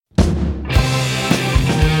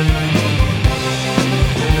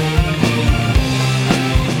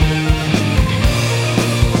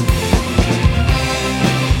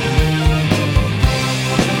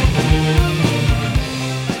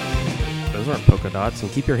polka dots,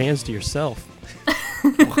 and keep your hands to yourself.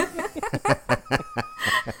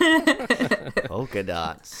 Polka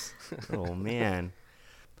dots. Oh, man.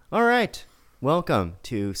 All right. Welcome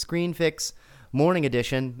to Screen Fix Morning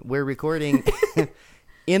Edition. We're recording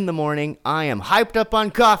in the morning. I am hyped up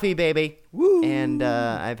on coffee, baby. Woo! And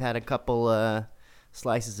I've had a couple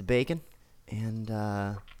slices of bacon. And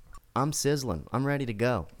I'm sizzling. I'm ready to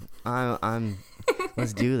go. I'm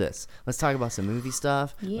let's do this. Let's talk about some movie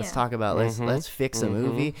stuff. Yeah. Let's talk about let's fix a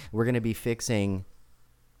movie. We're going to be fixing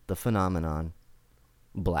the phenomenon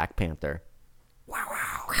Black Panther.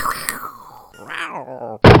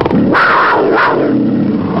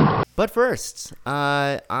 But first,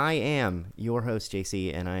 I am your host,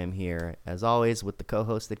 JC, and I am here, as always, with the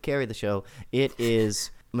co-hosts that carry the show. It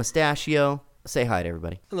is Mustachio. Say hi to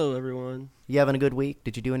everybody. Hello, everyone. You having a good week?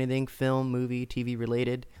 Did you do anything film, movie, TV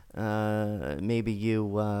related? Maybe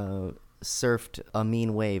you surfed a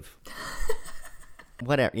mean wave.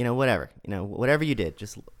 Whatever. Whatever you did.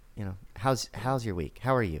 Just, how's your week?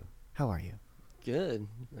 How are you? Good.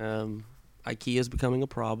 IKEA is becoming a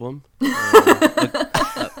problem.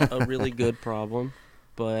 A really good problem.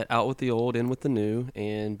 But out with the old, in with the new,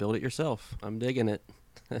 and build it yourself. I'm digging it.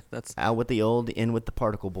 That's Out with the old, in with the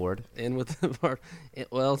particle board. in with the part.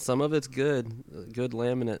 Well, some of it's good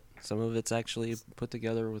laminate. Some of it's actually put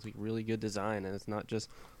together with really good design, and it's not just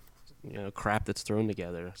crap that's thrown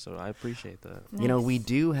together. So I appreciate that. Nice. We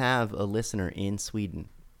do have a listener in Sweden.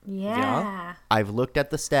 Yeah. I've looked at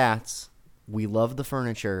the stats. We love the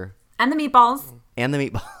furniture And the meatballs. and the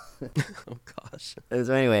meatball. Oh gosh.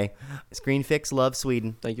 So anyway, Screen Fix loves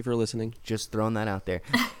Sweden. Thank you for listening. Just throwing that out there.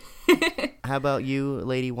 How about you,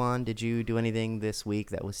 Lady Juan? Did you do anything this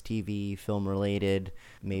week that was TV, film related?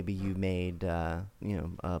 Maybe you made,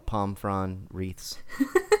 palm frond wreaths.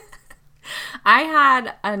 I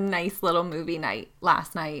had a nice little movie night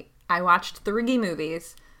last night. I watched 3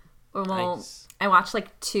 movies. Well, Nice. I watched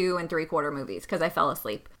like 2 3/4 movies because I fell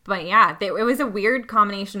asleep. But yeah, it was a weird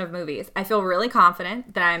combination of movies. I feel really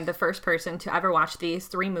confident that I'm the first person to ever watch these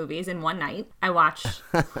 3 movies in one night. I watched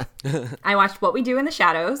What We Do in the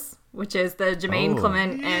Shadows, which is the Jermaine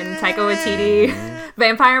Clement and Taika Waititi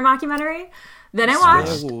vampire mockumentary. Then I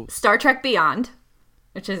watched So- Star Trek Beyond,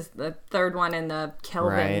 which is the 3rd one in the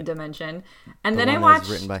Kelvin Right. dimension. And The then I one that was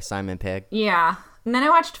watched written by Simon Pegg. Yeah. And then I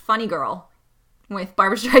watched Funny Girl with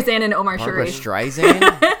Barbara Streisand and Omar Barbara Sharif.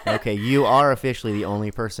 Streisand? Okay, you are officially the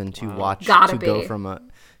only person to watch Gotta go be.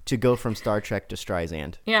 from Star Trek to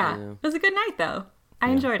Streisand. Yeah. Yeah. It was a good night, though. I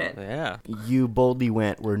enjoyed it. Yeah. You boldly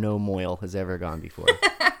went where no Moyle has ever gone before.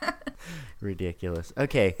 Ridiculous.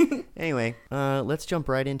 Okay. Anyway, let's jump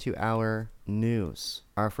right into our news.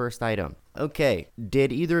 Our first item. Okay.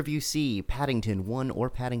 Did either of you see Paddington 1 or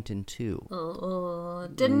Paddington 2?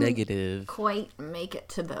 Didn't Negative. quite make it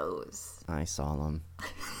to those. I saw them.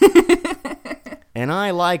 And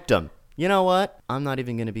I liked them. You know what? I'm not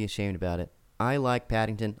even going to be ashamed about it. I like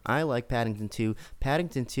Paddington. I like Paddington 2.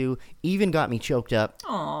 Paddington 2 even got me choked up.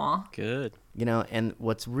 Aw. Good. And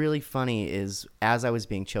what's really funny is as I was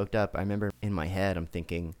being choked up, I remember in my head, I'm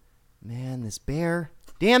thinking, man, this bear,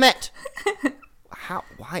 damn it.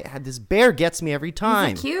 Why this bear gets me every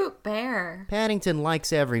time. He's a cute bear. Paddington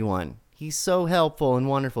likes everyone. He's so helpful and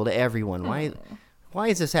wonderful to everyone. Why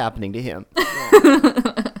is this happening to him?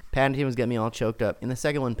 Paddington was getting me all choked up. In the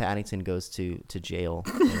second one, Paddington goes to jail.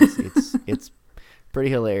 It's pretty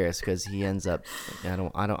hilarious because he ends up. I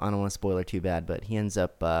don't want to spoil it too bad, but he ends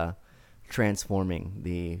up transforming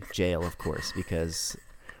the jail, of course, because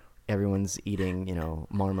everyone's eating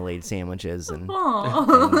marmalade sandwiches and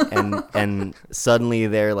suddenly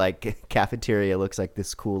their like cafeteria looks like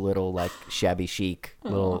this cool little like shabby chic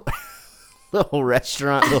little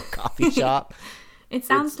restaurant, little coffee shop. It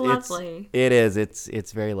sounds It's- lovely. It is.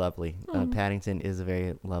 It's very lovely. Paddington is a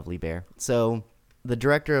very lovely bear. So the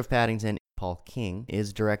director of Paddington, Paul King,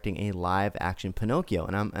 is directing a live-action Pinocchio,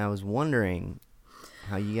 and I was wondering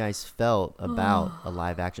how you guys felt about a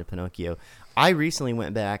live-action Pinocchio. I recently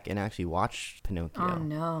went back and actually watched Pinocchio. Oh,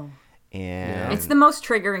 no. And It's the most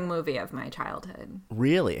triggering movie of my childhood.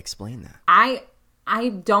 really explain that. I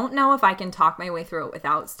don't know if I can talk my way through it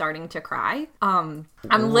without starting to cry. I'm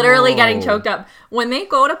literally getting choked up. When they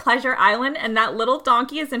go to Pleasure Island and that little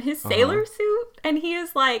donkey is in his sailor suit and he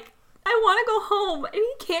is like, I want to go home, and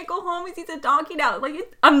he can't go home because he's a donkey now. Like,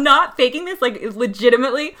 I'm not faking this. Like, it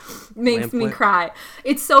legitimately makes me cry.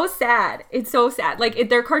 It's so sad. It's so sad. Like,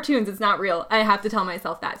 they're cartoons. It's not real. I have to tell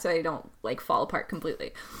myself that so I don't, like, fall apart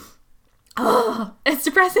completely. It's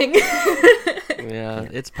depressing. Yeah,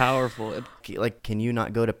 it's powerful. Like, can you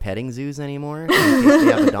not go to petting zoos anymore in case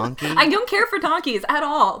they have a donkey? I don't care for donkeys at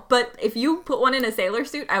all, but if you put one in a sailor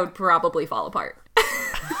suit, I would probably fall apart.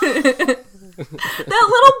 That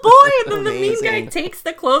little boy, and then the mean guy Amazing. takes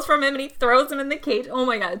the clothes from him and he throws him in the cage. Oh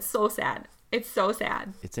my god, it's so sad. It's so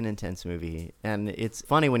sad. It's an intense movie, and it's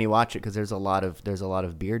funny when you watch it because there's a lot of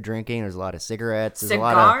beer drinking, there's a lot of cigarettes, there's a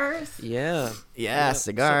lot of Cigars. Yeah.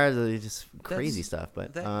 cigars, just crazy stuff.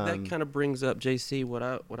 But That kind of brings up, JC, what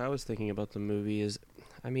I was thinking about the movie is,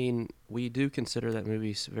 I mean, we do consider that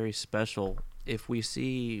movie very special. If we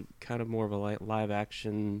see kind of more of a live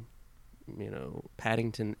action,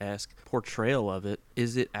 Paddington-esque portrayal of it,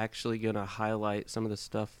 is it actually going to highlight some of the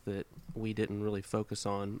stuff that we didn't really focus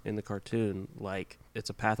on in the cartoon? Like, it's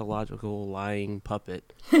a pathological lying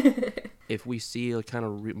puppet. If we see a kind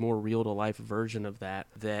of more real-to-life version of that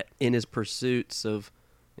in his pursuits of,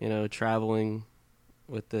 traveling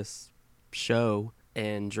with this show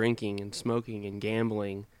and drinking and smoking and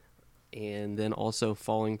gambling, and then also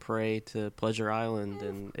falling prey to Pleasure Island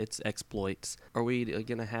and its exploits, are we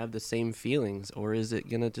going to have the same feelings, or is it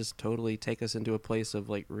going to just totally take us into a place of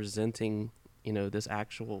like resenting, this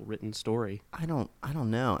actual written story? I don't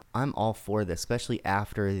know. I'm all for this, especially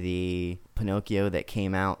after the Pinocchio that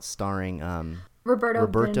came out starring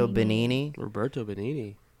Roberto Benigni. Roberto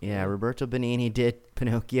Benigni. Yeah, Roberto Benigni did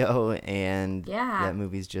Pinocchio, and Yeah. that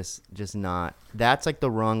movie's just not. That's like the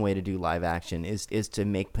wrong way to do live action. Is to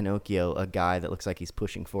make Pinocchio a guy that looks like he's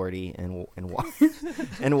pushing 40 and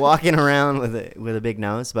and walking around with a big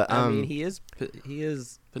nose. But I mean, he is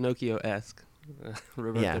Pinocchio-esque,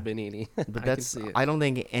 Roberto Benigni. but I can see it. I don't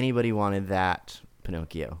think anybody wanted that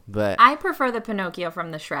Pinocchio. But I prefer the Pinocchio from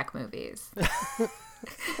the Shrek movies.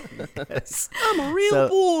 I'm a real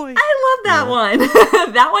boy. I love that one.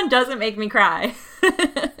 That one doesn't make me cry.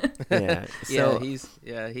 yeah, so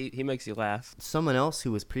he makes you laugh. someone else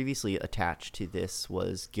who was previously attached to this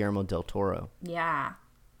was Guillermo del Toro. Yeah.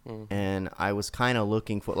 And I was kind of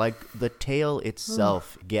looking for, like, the tale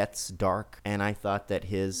itself gets dark, and I thought that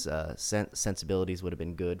his sensibilities would have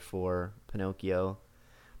been good for Pinocchio,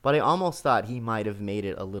 but I almost thought he might have made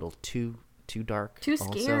it a little too dark, Too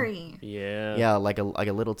also. scary. Yeah, like a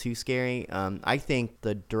little too scary. I think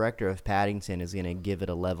the director of Paddington is gonna give it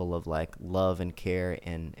a level of like love and care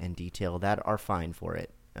and detail that are fine for it.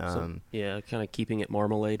 Kind of keeping it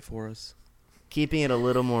marmalade for us. Keeping it a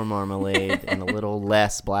little more marmalade and a little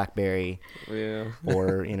less blackberry. Yeah.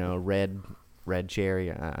 Or red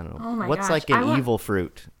cherry. I don't know. Oh my What's gosh, like an evil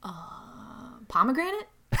fruit? Pomegranate?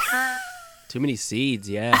 Mm-hmm. Too many seeds,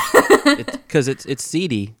 yeah. Because it's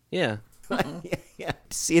seedy. Yeah. Yeah,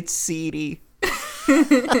 it's seedy.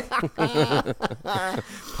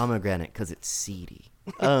 Pomegranate because it's seedy.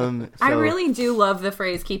 I really do love the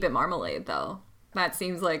phrase "keep it marmalade," though. That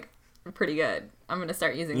seems like pretty good. I'm gonna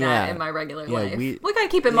start using that in my regular life. We gotta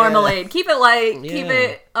keep it marmalade. Keep it light. Keep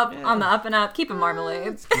it up on the up and up. Keep it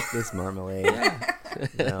marmalade. Keep this marmalade.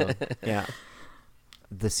 Yeah.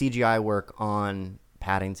 The CGI work on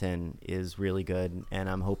Paddington is really good, and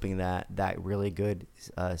I'm hoping that really good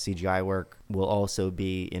CGI work will also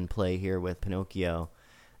be in play here with Pinocchio.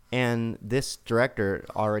 And this director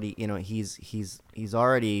already, he's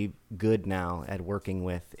already good now at working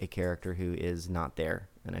with a character who is not there,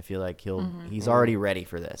 and I feel like he's already ready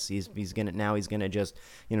for this. He's gonna just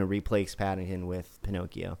replace Paddington with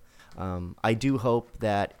Pinocchio. I do hope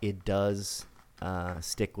that it does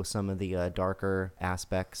stick with some of the darker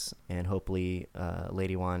aspects, and hopefully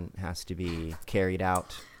Lady One has to be carried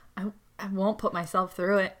out. I won't put myself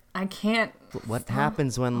through it. I can't. What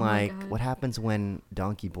happens when what happens when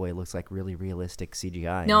Donkey Boy looks like really realistic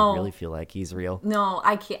CGI? No. And you really feel like he's real. No,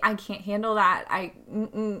 I can't handle that.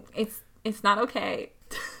 It's not okay.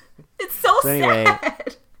 It's so anyway.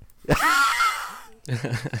 sad.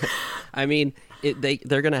 I mean,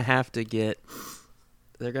 they're gonna have to get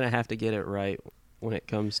it right when it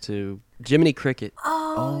comes to Jiminy Cricket.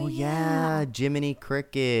 Oh yeah, Jiminy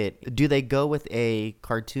Cricket. Do they go with a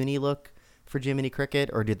cartoony look for Jiminy Cricket,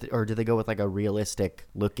 or do they go with like a realistic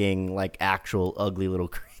looking, like actual ugly little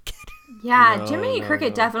cricket? Yeah, Jiminy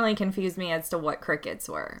Cricket definitely confused me as to what crickets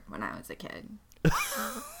were when I was a kid.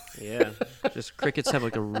 Yeah, just crickets have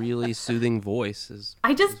like a really soothing voice.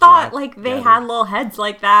 I just thought like they had little heads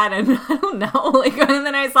like that, and I don't know. Like, and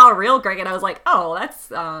then I saw a real cricket, I was like, oh,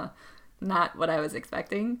 that's not what I was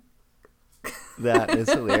expecting. That is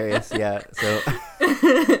hilarious. Yeah. So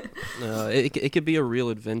it could be a real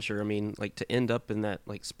adventure. I mean, like to end up in that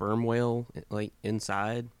like sperm whale like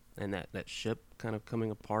inside, and that ship kind of coming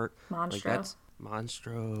apart. Monstro. Like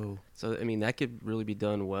Monstro. So I mean, that could really be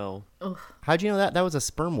done well. How'd you know that? That was a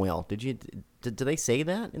sperm whale. Did they say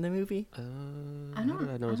that in the movie? I How don't, did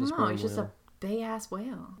I know I it's don't a know. sperm It's just a whale? big ass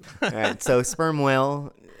whale. All right, so sperm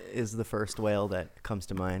whale is the first whale that comes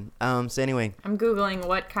to mind. So anyway, I'm Googling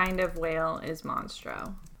what kind of whale is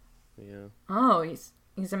Monstro. Yeah. Oh, he's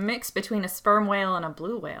a mix between a sperm whale and a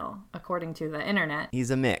blue whale, according to the internet.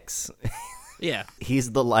 he's a mix. Yeah.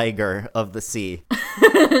 He's the liger of the sea.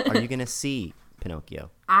 Are you gonna see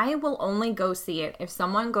Pinocchio? I will only go see it if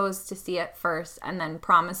someone goes to see it first and then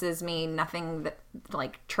promises me nothing that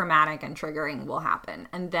like traumatic and triggering will happen,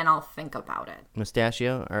 and then I'll think about it.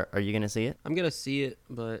 Mustachio, are you gonna see it? I'm gonna see it,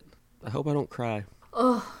 but I hope I don't cry.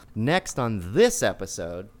 Next on this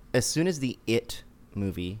episode, as soon as the It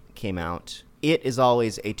movie came out, It is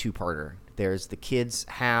always a two-parter. There's the kids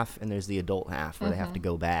half and there's the adult half where they have to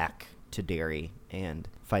go back to Derry and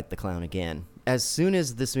fight the clown again. As soon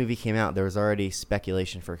as this movie came out, there was already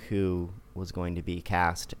speculation for who was going to be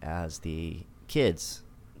cast as the kids,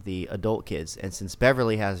 the adult kids. And since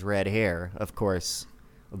Beverly has red hair, of course,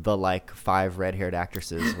 the like 5 red-haired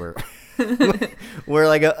actresses were were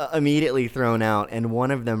like immediately thrown out, and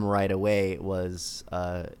one of them right away was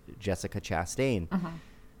Jessica Chastain.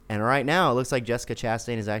 And right now, it looks like Jessica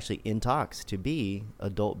Chastain is actually in talks to be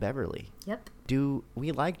adult Beverly. Yep. Do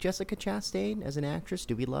we like Jessica Chastain as an actress?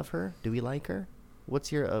 Do we love her? Do we like her?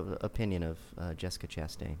 What's your opinion of Jessica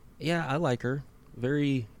Chastain? Yeah, I like her.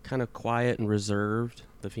 Very kind of quiet and reserved.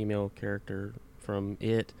 The female character from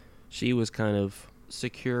It, she was kind of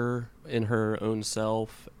secure in her own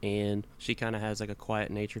self, and she kind of has like a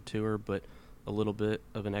quiet nature to her, but a little bit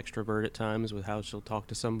of an extrovert at times with how she'll talk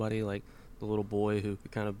to somebody, like the little boy who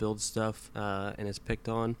kind of builds stuff and is picked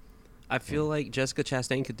on. I feel like Jessica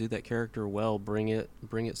Chastain could do that character well, bring it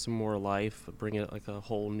some more life, bring it like a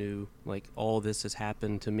whole new, like, all this has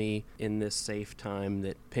happened to me in this safe time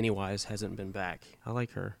that Pennywise hasn't been back. I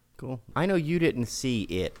like her. Cool. I know you didn't see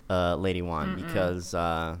It, Lady Juan, because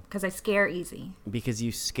Because I scare easy.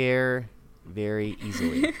 you scare very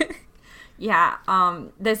easily. Yeah,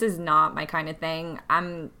 this is not my kind of thing.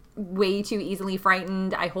 I'm way too easily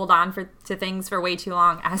frightened. I hold on to things for way too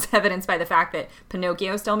long, as evidenced by the fact that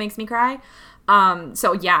Pinocchio still makes me cry.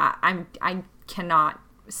 So yeah, I cannot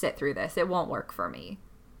sit through this. It won't work for me.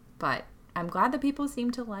 But I'm glad that people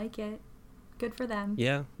seem to like it. Good for them.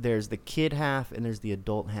 Yeah. There's the kid half and there's the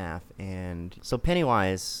adult half, and so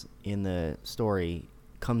Pennywise in the story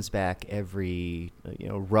comes back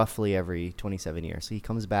roughly every 27 years. So he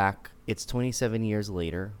comes back. It's 27 years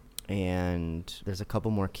later, and there's a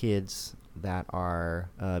couple more kids that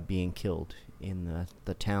are being killed in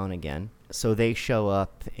the town again. So they show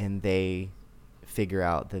up and they figure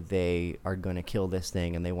out that they are going to kill this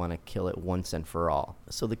thing, and they want to kill it once and for all.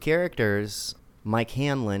 So the characters, Mike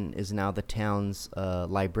Hanlon is now the town's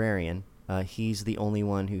librarian. He's the only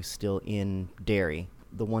one who's still in Derry.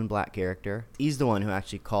 The one black character, he's the one who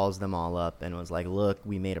actually calls them all up and was like, look,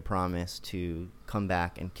 we made a promise to come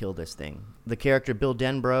back and kill this thing. The character Bill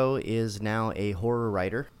Denbrough is now a horror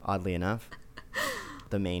writer, oddly enough.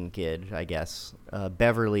 The main kid, I guess.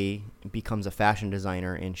 Beverly becomes a fashion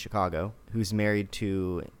designer in Chicago who's married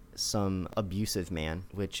to some abusive man,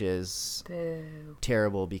 which is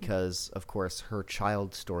terrible because, of course, her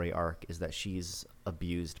child story arc is that she's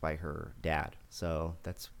abused by her dad. So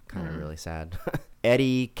that's kind of really sad.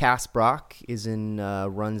 Eddie Kasbrock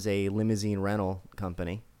runs a limousine rental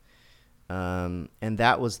company. And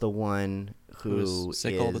that was the one who was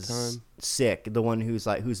sick all the time. Sick. The one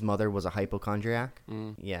whose mother was a hypochondriac.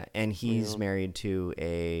 Yeah. And he's married to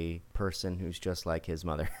a person who's just like his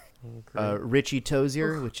mother. Richie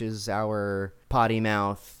Tozier, which is our potty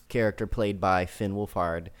mouth character played by Finn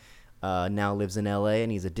Wolfhard, now lives in LA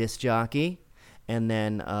and he's a disc jockey. And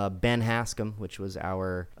then Ben Haskam, which was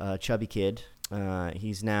our chubby kid.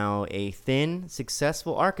 He's now a thin,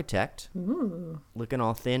 successful architect, looking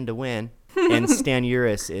all thin to win. And Stan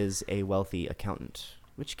Uris is a wealthy accountant.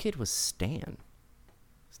 Which kid was Stan?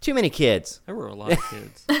 It's too many kids. There were a lot of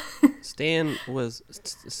kids. Stan was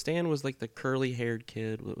like the curly-haired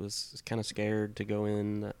kid that was kind of scared to go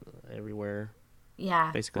in everywhere.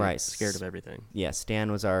 Yeah. Basically Right. scared of everything. Yeah, Stan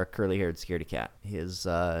was our curly-haired scaredy cat.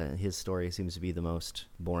 His story seems to be the most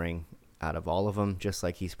boring out of all of them, just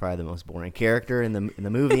like he's probably the most boring character in the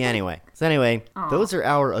movie anyway. So anyway, those are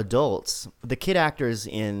our adults. The kid actors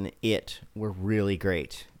in It were really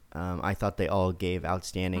great. I thought they all gave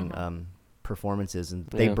outstanding performances, and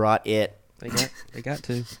they brought it. They got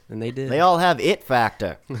to, and they did. They all have it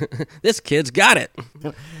factor. This kid's got it.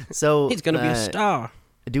 So He's gonna be a star.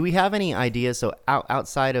 Do we have any ideas? So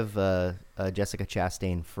outside of Jessica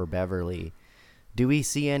Chastain for Beverly, Do we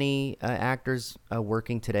see any actors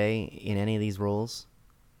working today in any of these roles?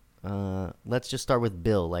 Let's just start with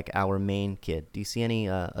Bill, like our main kid. Do you see any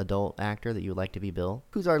adult actor that you would like to be Bill?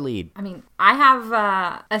 Who's our lead? I mean, I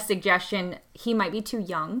have a suggestion. He might be too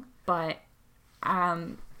young, but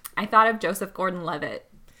I thought of Joseph Gordon-Levitt.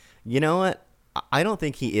 You know what? I don't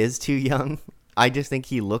think he is too young. I just think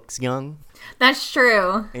he looks young. That's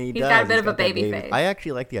true. And He's got a bit of a that baby face. I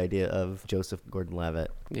actually like the idea of Joseph Gordon-Levitt.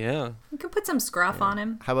 Yeah. You could put some scruff on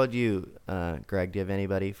him. How about you, Greg? Do you have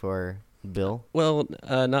anybody for Bill? Well,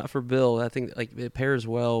 not for Bill. I think like it pairs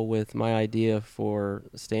well with my idea for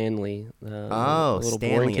Stanley. Oh, little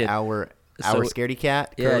boring Stanley, kid. our So- scaredy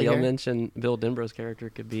cat. Yeah, curly y'all hair? mentioned Bill Denborough's character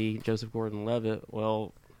could be Joseph Gordon-Levitt.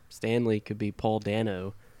 Well, Stanley could be Paul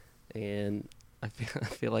Dano, and I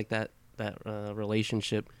feel like that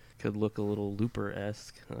relationship could look a little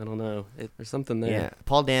Looper-esque. I don't know. There's something there. Yeah,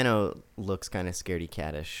 Paul Dano looks kind of scaredy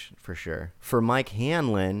cattish for sure. For Mike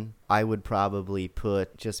Hanlon, I would probably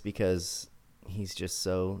put, just because he's just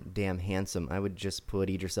so damn handsome, I would just put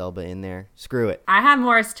Idris Elba in there. Screw it. I have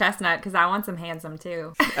Morris Chestnut because I want some handsome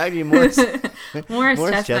too. Actually, Morris Morris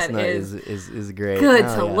Chestnut Chestnut is great. good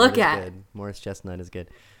Oh, to yeah, look that is at. good. Morris Chestnut is good.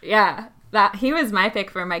 Yeah, that he was my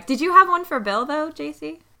pick for Mike. Did you have one for Bill though,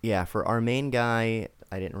 JC? Yeah, for our main guy,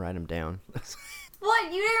 I didn't write him down. What?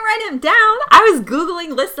 You didn't write him down? I was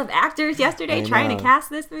Googling lists of actors yesterday I trying to know. cast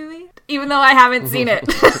this movie, even though I haven't seen it.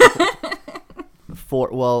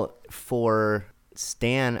 For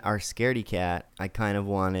Stan, our scaredy cat, I kind of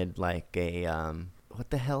wanted like a what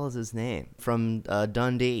the hell is his name from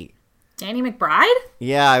Dundee? Danny McBride?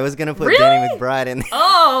 Yeah, I was gonna put Really? Danny McBride in there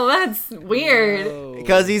Oh, that's weird. No.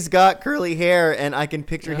 because he's got curly hair, and I can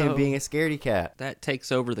picture him No. being a scaredy cat. That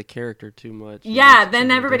takes over the character too much. It Yeah, makes it then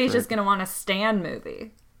something everybody's just different. gonna want a Stan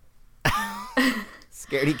movie.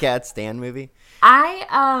 Scaredy cat Stan movie.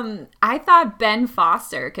 I thought Ben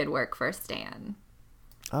Foster could work for Stan.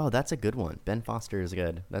 Oh, that's a good one. Ben Foster is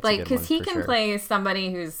good. That's a Like, good because one he for can sure. play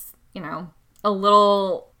somebody who's, a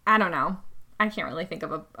little, I don't know. I can't really think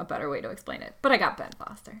of a better way to explain it, but I got Ben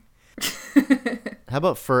Foster. How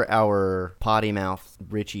about for our potty mouth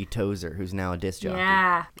Richie Tozer, who's now a disc jockey?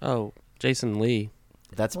 Yeah, Oh, Jason Lee.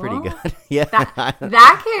 That's pretty Well, good. Yeah,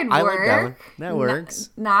 that could I work. like that one. That works.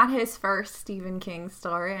 Not his first Stephen King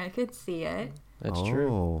story. I could see it. That's oh, true.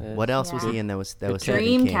 what else was Yeah. he in that was Stephen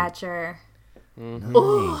King? Dreamcatcher.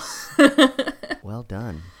 Nice. Well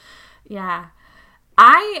done. Yeah.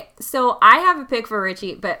 I have a pick for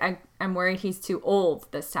Richie, but I'm worried he's too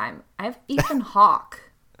old this time. I have Ethan Hawke.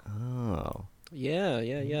 Oh. Yeah. I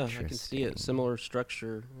can see Interesting. it. Similar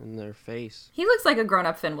structure in their face. He looks like a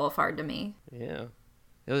grown-up Finn Wolfhard to me. Yeah.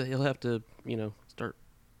 He'll have to, start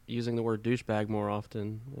using the word douchebag more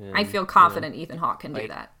often. And, I feel confident Ethan Hawke can do like,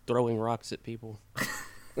 that. throwing rocks at people.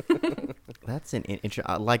 That's an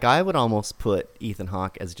interesting. Like, I would almost put Ethan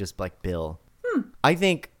Hawke as just like Bill. I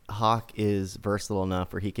think Hawke is versatile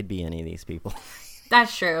enough where he could be any of these people.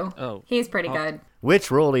 That's true. Oh, He's pretty Hawke. good.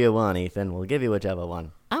 Which role do you want, Ethan? We'll give you whichever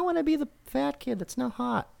one. I want to be the fat kid that's not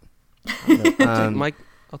hot.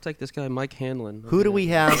 I'll take this guy, Mike Hanlon. Who do we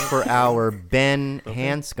have for our Ben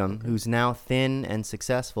Hanscom, who's now thin and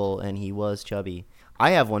successful, and he was chubby?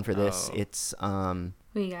 I have one for this. Oh. It's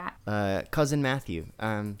Who you got? Cousin Matthew.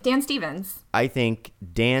 Dan Stevens. I think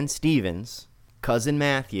Dan Stevens, Cousin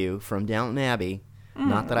Matthew from Downton Abbey.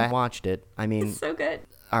 Not that I watched it. I mean, It's so good.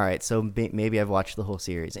 all right, so maybe I've watched the whole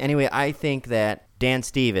series. Anyway, I think that Dan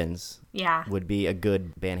Stevens Yeah. would be a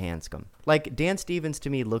good Ben Hanscom. Like, Dan Stevens to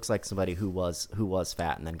me looks like somebody who was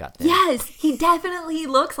fat and then got thin. Yes, he definitely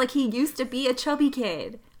looks like he used to be a chubby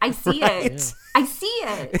kid. I see it. Right? I see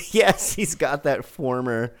it. Yes, he's got that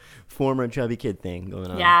former chubby kid thing going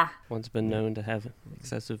on. Yeah. Once been known to have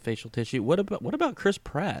excessive facial tissue. What about Chris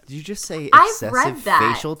Pratt? Did you just say I've excessive read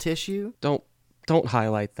that. facial tissue? Don't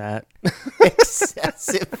highlight that.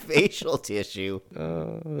 Excessive facial tissue.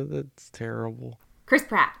 That's terrible. Chris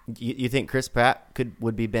Pratt. You think Chris Pratt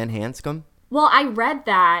would be Ben Hanscom? Well, I read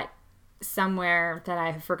that somewhere that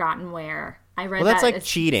I've forgotten where. I read Well, that's that like as-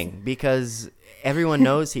 cheating because everyone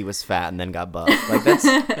knows he was fat and then got buff. Like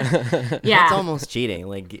that's Yeah. almost cheating.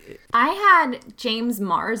 Like, I had James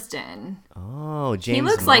Marsden. oh, James. He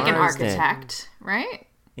looks like an Marsden. architect, right?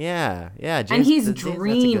 Yeah. James, And he's that's a good one.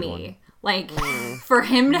 dreamy. Like for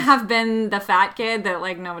him to have been the fat kid that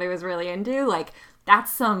like nobody was really into, like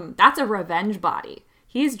that's a revenge body.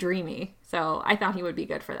 He's dreamy. So I thought he would be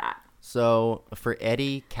good for that. So for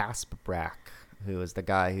Eddie Kaspbrak, who is the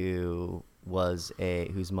guy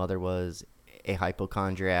whose mother was a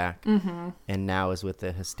hypochondriac, and now is with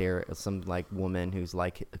some like woman who's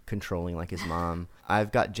like controlling like his mom.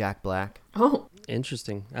 I've got Jack Black. Oh,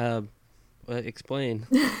 Interesting. Explain.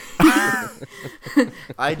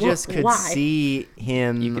 I just could Why? see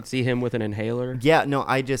him. You could see him with an inhaler. Yeah, no,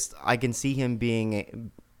 I can see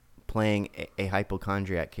him playing a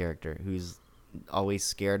hypochondriac character who's always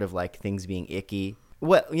scared of like things being icky.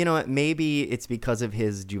 Well, you know what? Maybe it's because of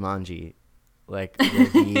his Jumanji, like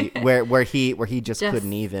where he just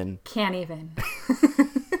couldn't even. Can't even.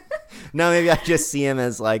 No, maybe I just see him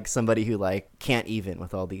as like somebody who like can't even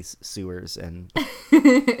with all these sewers and.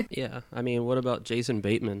 Yeah, I mean, what about Jason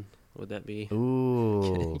Bateman? Would that be?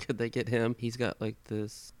 Ooh. Could they get him? He's got like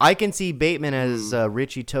this. I can see Bateman as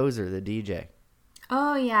Richie Tozer, the DJ.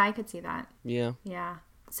 Oh yeah, I could see that. Yeah. Yeah.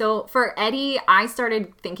 So for Eddie, I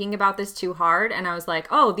started thinking about this too hard, and I was like,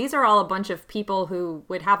 oh, these are all a bunch of people who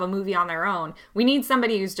would have a movie on their own. We need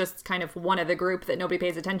somebody who's just kind of one of the group that nobody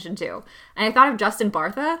pays attention to. And I thought of Justin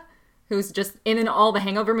Bartha, who's just in all the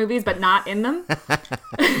Hangover movies, but not in them.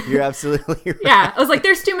 You're absolutely right. Yeah, I was like,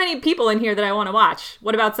 there's too many people in here that I want to watch.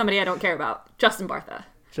 What about somebody I don't care about? Justin Bartha.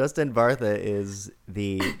 Justin Bartha is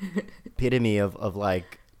the epitome of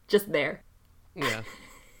like, Just there. Yeah.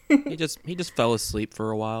 he just fell asleep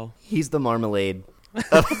for a while. he's the Marmalade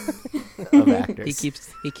of actors.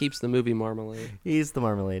 He keeps the movie Marmalade. He's the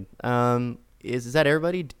Marmalade. Is that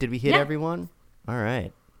everybody? Did we hit Yeah. everyone? All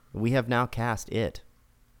right. We have now cast it.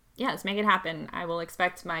 Yes, make it happen. I will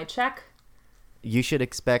expect my check. You should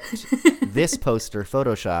expect this poster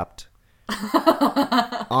photoshopped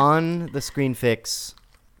on the ScreenFix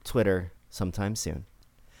Twitter sometime soon.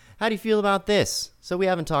 How do you feel about this? So we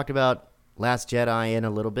haven't talked about Last Jedi in a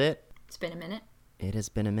little bit. It's been a minute. It has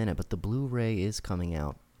been a minute, but the Blu-ray is coming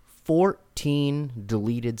out. 14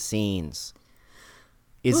 deleted scenes.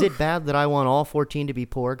 Is it bad that I want all 14 to be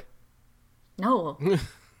Porg? No.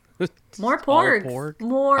 More All porgs. porg?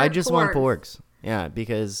 More I just want porgs. Porgs. Yeah,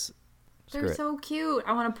 because screw They're it. so cute.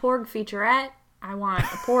 I want a porg featurette. I want a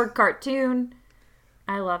porg cartoon.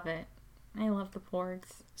 I love it. I love the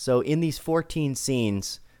porgs. So in these 14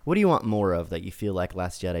 scenes, what do you want more of that you feel like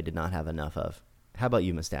Last Jedi did not have enough of? How about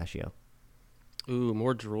you, Mustachio? Ooh,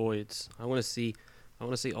 more droids. I want to see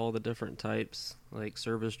all the different types, like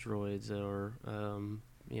service droids or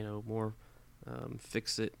more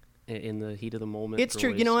fix it in the heat of the moment. It's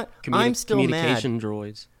true. droids. You know what? I'm still mad. Communication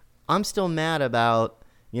droids. I'm still mad about,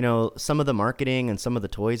 some of the marketing and some of the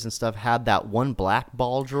toys and stuff had that one black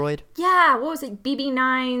ball droid. Yeah, what was it?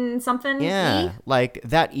 BB9 something? Yeah, E? like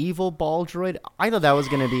that evil ball droid. I thought that was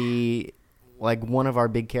going to be like one of our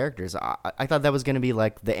big characters. I thought that was going to be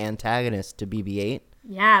like the antagonist to BB-8.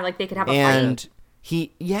 Yeah, like they could have a And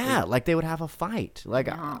fight. like they would have a fight. Like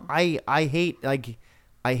No. I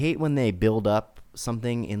hate when they build up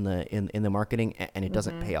something in the marketing and it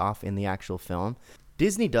doesn't pay off in the actual film.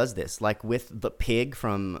 Disney does this, like with the pig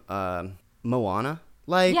from Moana.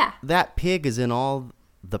 Like Yeah. that pig is in all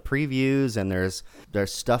the previews, and there's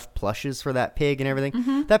stuffed plushes for that pig and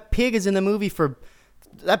everything. That pig is in the movie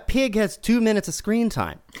that pig has 2 minutes of screen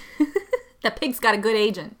time. That pig's got a good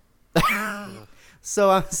agent. So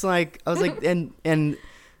I was like, and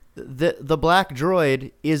the black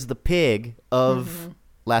droid is the pig of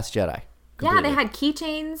Last Jedi. Yeah, they completely. had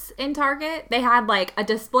keychains in Target. They had like a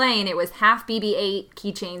display, and it was half BB-8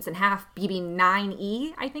 keychains and half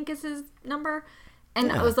BB-9E, I think is his number.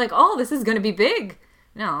 And I was like, oh, this is going to be big.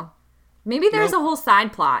 No. Maybe there's a whole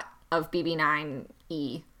side plot of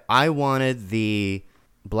BB-9E. I wanted the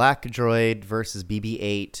black droid versus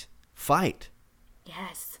BB-8 fight.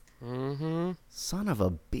 Yes. Son of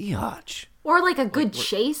a biatch. Or like a good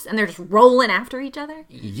chase, and they're just rolling after each other.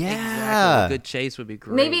 Yeah. Exactly. A good chase would be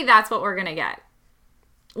great. Maybe that's what we're going to get.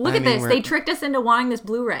 Look at this. we're- They tricked us into wanting this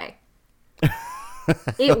Blu-ray.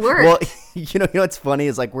 It worked. Well, you know what's funny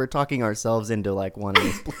is like we're talking ourselves into like wanting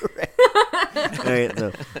this Blu-ray.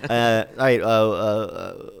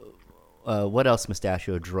 What else,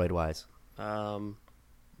 Mustachio, droid-wise?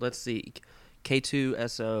 Let's see.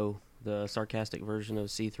 K2SO, the sarcastic version of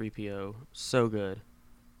C3PO. So good.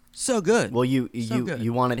 So good. Well, you good.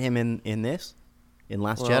 you wanted him in this? In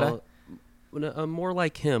Last Jedi? More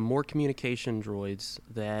like him, more communication droids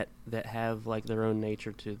that have like their own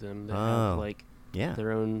nature to them, that have like Yeah.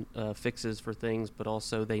 their own fixes for things, but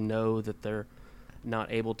also they know that they're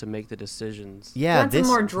not able to make the decisions. Yeah, want some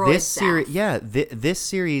more droid this series, staff. this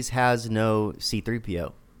series has no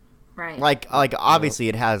C-3PO. Right. Like obviously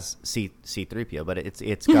it has C-3PO, but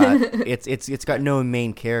it's got it's got no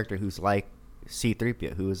main character who's like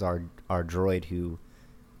C-3PO, who is our droid who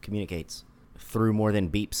communicates through more than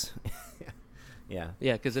beeps. Yeah.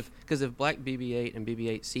 Yeah, because if Black BB-8 and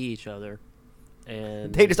BB-8 see each other,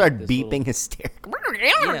 and They just start this beeping little- hysterically.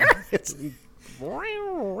 Yeah. It's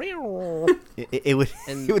It would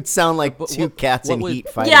And- it would sound like but two what- cats what in would- heat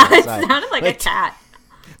fighting Yeah, it outside. sounded like a cat.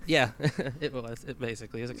 Yeah, it was. It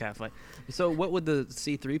basically is a cat fight. So what would the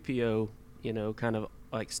C-3PO, kind of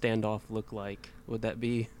like standoff look like? Would that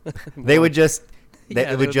be? They would just Yeah, it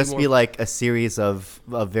they would would just be be more- like a series of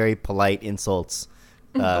very polite insults.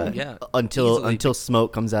 Yeah, Until easily.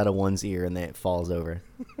 smoke comes out of one's ear and then it falls over.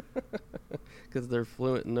 Because they're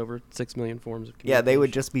fluent in over 6 million forms of Yeah, they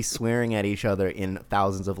would communication. just be swearing at each other in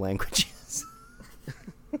thousands of languages.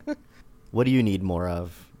 What do you need more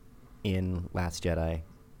of in Last Jedi,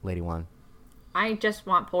 Lady Wan? I just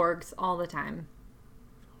want porgs all the time.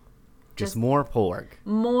 Just Just- more porg.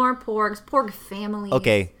 More porgs, porg families.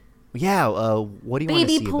 Okay. Yeah, what do you want to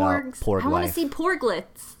Baby see porgs. about porg I want to life? see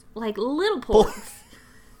porglets, like little porgs.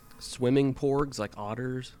 Swimming porgs like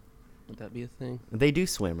otters. Would that be a thing? They do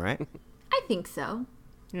swim, right? I think so.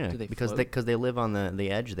 Yeah, Do they because float? they live on the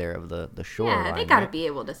edge there of the shore. Yeah, they gotta be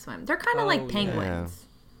able to swim. They're kind of Oh, like yeah. penguins.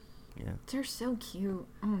 Yeah. They're so cute.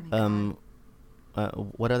 Oh my god.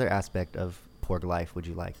 What other aspect of porg life would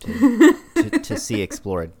you like to see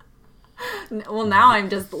explored? Well, now I'm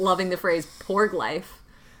just loving the phrase porg life.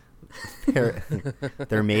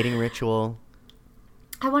 Their mating ritual.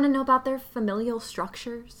 I want to know about their familial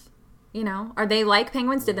structures. Are they like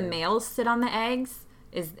penguins? Do the males sit on the eggs?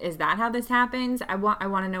 Is that how this happens? I want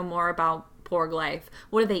to know more about porg life.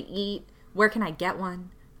 What do they eat? Where can I get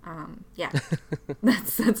one? Yeah,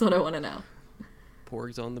 that's what I want to know.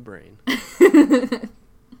 Porgs on the brain.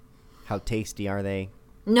 How tasty are they?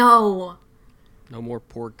 No, No more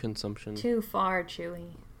porg consumption. too far,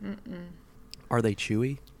 Chewy. Are they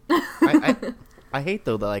chewy? I hate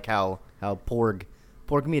though like how porg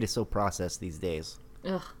meat is so processed these days.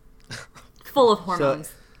 Ugh, full of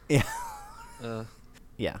hormones. Yeah. Uh,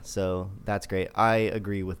 Yeah, so that's great. I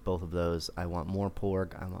agree with both of those. I want more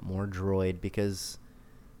porg. I want more droid because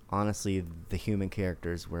honestly, the human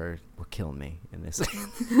characters were killing me in this.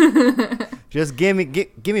 Just give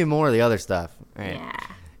me more of the other stuff. All right. Yeah.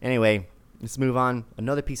 Anyway, let's move on.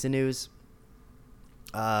 Another piece of news.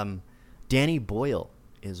 Danny Boyle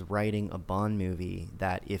is writing a Bond movie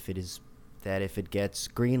that if it gets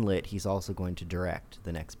greenlit, he's also going to direct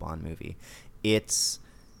the next Bond movie. It's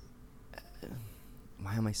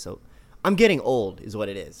why am I so? I'm getting old, is what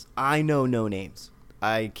it is. I know no names.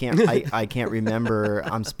 I can't. I can't remember.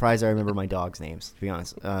 I'm surprised I remember my dog's names. To be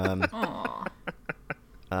honest. Aw.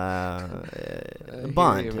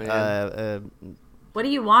 Bond. you, man. What do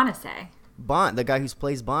you want to say? Bond. The guy who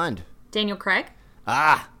plays Bond. Daniel Craig?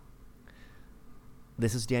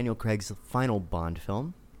 This is Daniel Craig's final Bond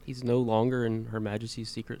film. he's no longer in Her Majesty's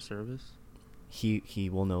Secret Service. He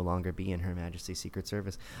will no longer be in Her Majesty's Secret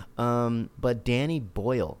Service. But Danny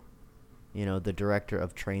Boyle, the director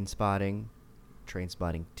of Trainspotting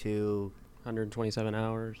 2, 127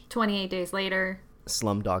 hours. 28 Days Later.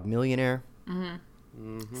 Slumdog Millionaire,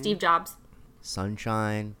 Steve Jobs.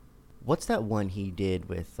 Sunshine. What's that one he did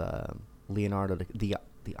with Leonardo? The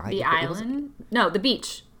The was it- Island? No, The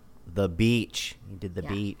Beach. The Beach. He did The Yeah.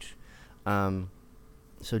 Beach.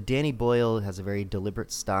 So Danny Boyle has a very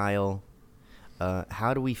deliberate style.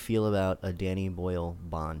 How do we feel about a Danny Boyle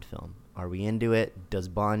Bond film? Are we into it? Does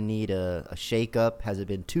Bond need a shake-up? Has it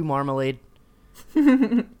been too marmalade?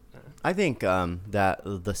 I think that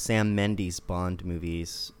the Sam Mendes Bond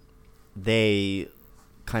movies, they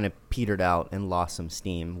kind of petered out and lost some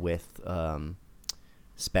steam with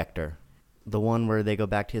Spectre. The one where they go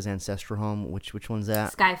back to his ancestral home, which one's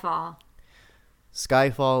that? Skyfall.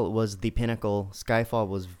 Skyfall was the pinnacle. Skyfall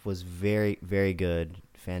was very, very good.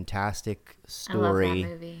 Fantastic story. I love that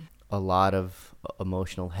movie. A lot of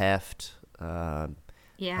emotional heft.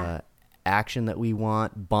 Yeah. Action that we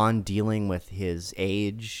want. Bond dealing with his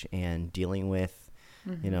age and dealing with,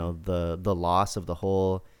 the loss of the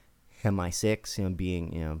whole MI6.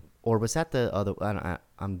 Being, or was that the other?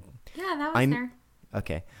 I'm Yeah, that was I'm- there.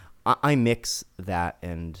 okay. I mix that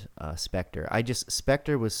and Spectre.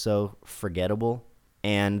 Spectre was so forgettable,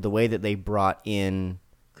 and the way that they brought in,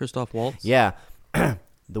 Christoph Waltz. yeah,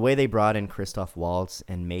 the way they brought in Christoph Waltz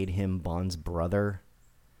and made him Bond's brother,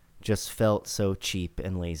 just felt so cheap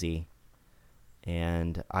and lazy.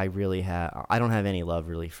 And I don't have any love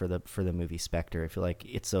really for the movie Spectre. I feel like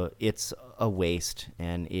it's a waste,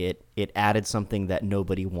 and it added something that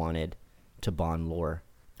nobody wanted to Bond lore.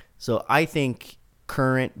 So I think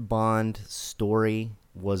current Bond story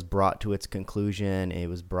was brought to its conclusion. It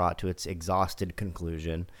was brought to its exhausted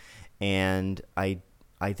conclusion, and I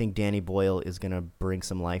think Danny Boyle is gonna bring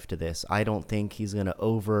some life to this. I don't think he's gonna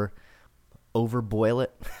overboil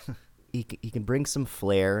it. He can bring some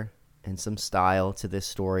flair and some style to this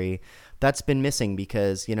story that's been missing,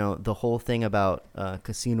 because the whole thing about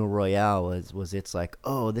Casino Royale was it's like,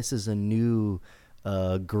 oh, this is a new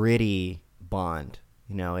gritty Bond.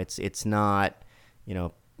 It's not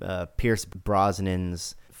Pierce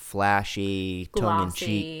Brosnan's flashy,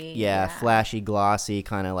 tongue-in-cheek, flashy, glossy,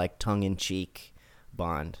 kind of like tongue-in-cheek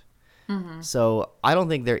Bond. Mm-hmm. So I don't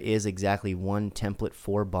think there is exactly one template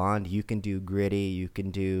for Bond. You can do gritty, you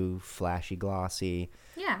can do flashy, glossy.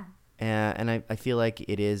 Yeah. And I feel like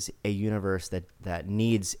it is a universe that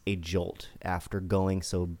needs a jolt after going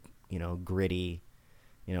so, gritty,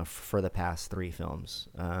 for the past 3 films.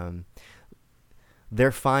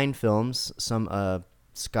 They're fine films. Some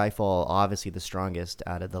Skyfall, obviously the strongest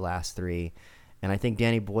out of the last 3, and I think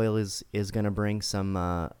Danny Boyle is going to bring some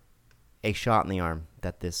a shot in the arm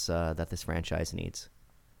that this franchise needs.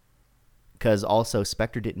 Because also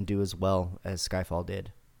Spectre didn't do as well as Skyfall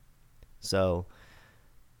did, so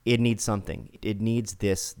it needs something. It needs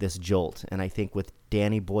this jolt, and I think with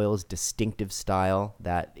Danny Boyle's distinctive style,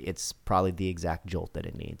 that it's probably the exact jolt that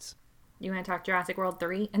it needs. You want to talk Jurassic World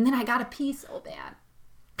 3? And then I got a pee so bad.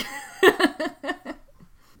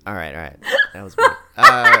 All right. That was weird.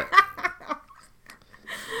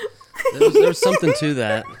 There's something to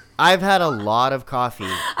that. I've had a lot of coffee.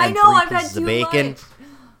 I know, I've had too much.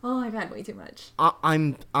 Oh, I've had way too much.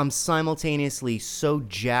 I'm simultaneously so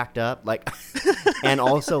jacked up, like, and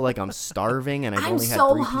also like I'm starving, and I've only had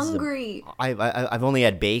 3 pieces hungry. I've only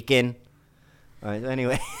had bacon. All right,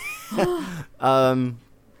 anyway,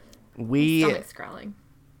 Stomach's growling.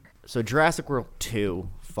 So Jurassic World 2: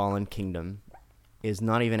 Fallen Kingdom is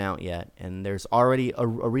not even out yet, and there's already a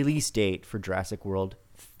release date for Jurassic World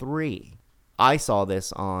 3. I saw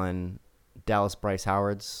this on Dallas Bryce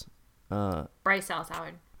Howard's. Bryce Dallas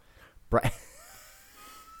Howard.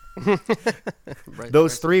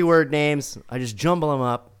 Those 3-word names, I just jumble them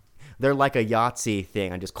up. They're like a Yahtzee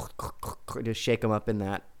thing. I just shake them up in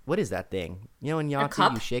that. What is that thing? In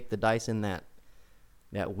Yahtzee, you shake the dice in that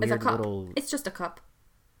weird little. It's just a cup.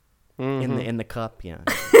 In the cup, yeah.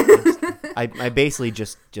 I basically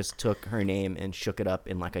just took her name and shook it up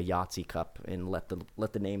in like a Yahtzee cup and let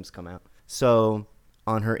the names come out. So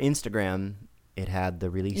on her Instagram, it had the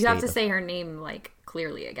release date. You have to say her name like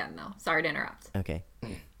clearly again, though. Sorry to interrupt. Okay.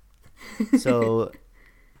 So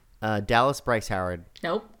Dallas Bryce Howard.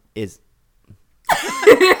 Nope. Is.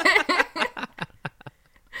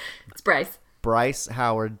 It's Bryce. Bryce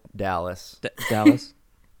Howard Dallas. Dallas.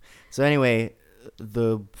 So anyway,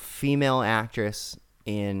 the female actress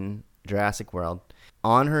in Jurassic World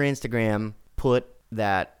on her Instagram put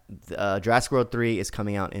that Jurassic World 3 is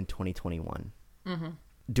coming out in 2021. Mm-hmm.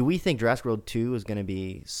 Do we think Jurassic World 2 is going to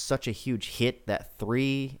be such a huge hit that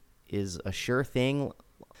 3 is a sure thing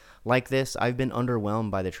like this? I've been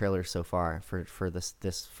underwhelmed by the trailers so far for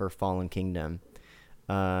Fallen Kingdom.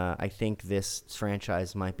 I think this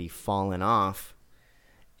franchise might be falling off.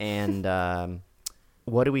 And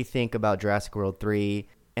what do we think about Jurassic World 3?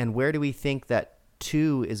 And where do we think that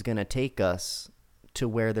 2 is going to take us to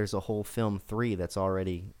where there's a whole film 3 that's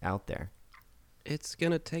already out there? It's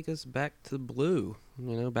going to take us back to Blue,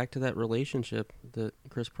 back to that relationship that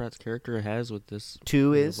Chris Pratt's character has with this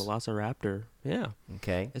 2 is Velociraptor. Yeah.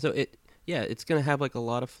 Okay. So it's going to have like a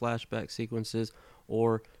lot of flashback sequences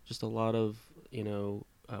or just a lot of,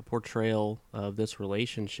 portrayal of this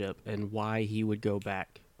relationship and why he would go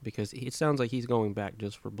back, because it sounds like he's going back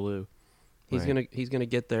just for Blue. He's Right. he's going to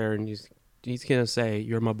get there and he's going to say,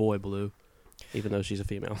 "You're my boy, Blue." Even though she's a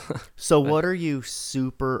female. So what are you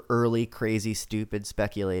super early, crazy, stupid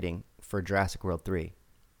speculating for Jurassic World 3?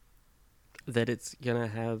 That it's going to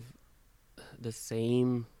have the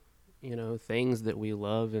same, things that we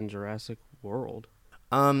love in Jurassic World.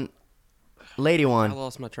 Lady I One.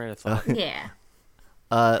 lost my train of thought. Yeah.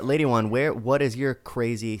 Lady One, what is your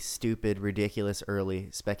crazy, stupid, ridiculous early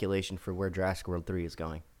speculation for where Jurassic World 3 is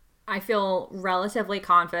going? I feel relatively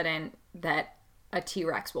confident that a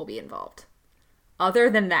T-Rex will be involved.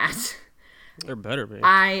 Other than that, There better be.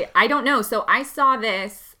 I don't know. So I saw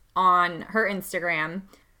this on her Instagram.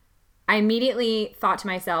 I immediately thought to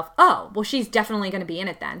myself, oh, well, she's definitely going to be in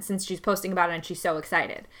it then, since she's posting about it and she's so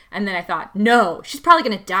excited. And then I thought, no, she's probably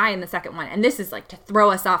going to die in the second one. And this is like to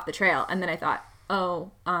throw us off the trail. And then I thought,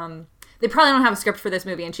 they probably don't have a script for this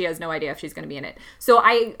movie and she has no idea if she's going to be in it. So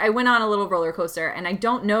I went on a little roller coaster and I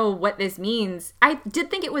don't know what this means. I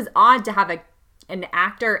did think it was odd to have an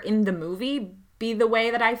actor in the movie be the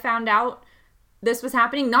way that I found out this was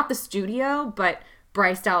happening. Not the studio, but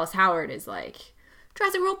Bryce Dallas Howard is like,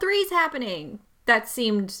 Jurassic World 3 is happening. That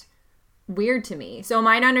seemed weird to me. So am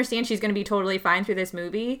I to understand she's going to be totally fine through this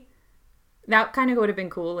movie? That kind of would have been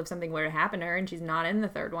cool if something were to happen to her and she's not in the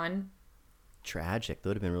third one. Tragic. That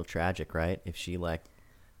would have been real tragic, right? If she like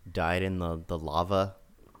died in the lava.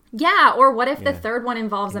 Yeah, or what if the third one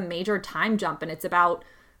involves a major time jump and it's about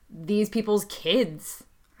these people's kids?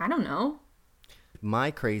 I don't know.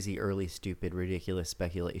 My crazy, early, stupid, ridiculous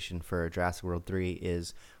speculation for Jurassic World 3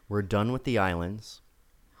 is we're done with the islands.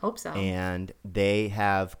 Hope so. And they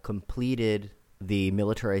have completed the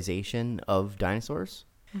militarization of dinosaurs.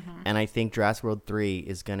 Mm-hmm. And I think Jurassic World 3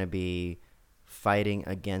 is going to be fighting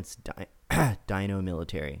against dino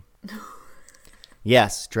military.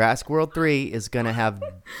 Yes, Jurassic World 3 is going to have...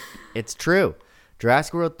 It's true.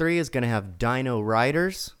 Jurassic World 3 is going to have dino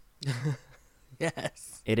riders.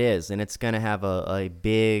 Yes. It is, and it's going to have a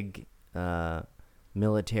big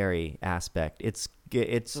military aspect. It's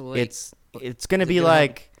going to be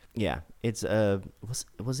like... Yeah, it's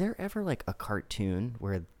was there ever like a cartoon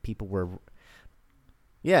where people were...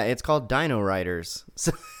 Yeah, it's called Dino Riders.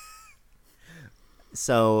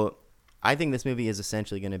 So I think this movie is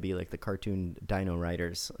essentially going to be like the cartoon Dino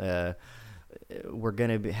Riders. We're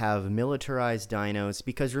going to have militarized dinos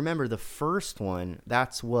because remember the first one,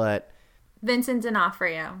 that's what Vincent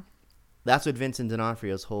D'Onofrio. That's what Vincent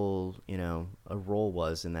D'Onofrio's whole, a role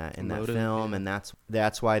was in that film, yeah. And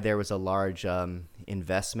that's why there was a large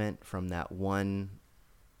investment from that one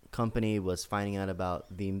company was finding out about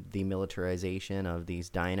the militarization of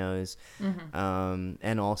these dinos, mm-hmm.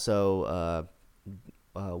 And also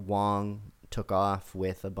Wong took off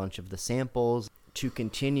with a bunch of the samples to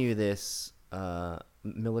continue this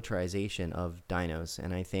militarization of dinos,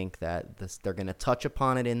 and I think that they're going to touch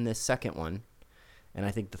upon it in this second one. And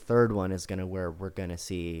I think the third one is where we're gonna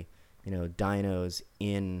see, dinos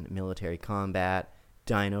in military combat,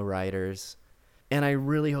 dino riders, and I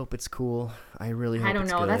really hope it's cool. I don't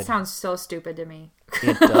know. Good. That sounds so stupid to me.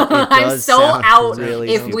 It does I'm so out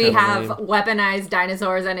really if we have weaponized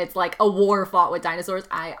dinosaurs and it's like a war fought with dinosaurs.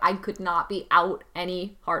 I could not be out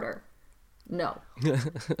any harder. No.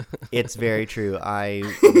 It's very true. I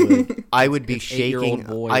would be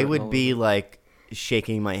shaking. I would be like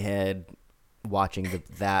shaking my head watching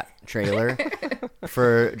that trailer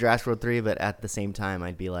for Jurassic World 3, but at the same time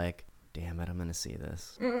I'd be like, damn it, I'm gonna see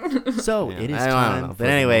this. So yeah, it is time. But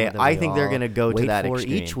anyway, I think they're gonna go to that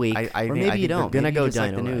extreme each week, or maybe you don't. They're gonna go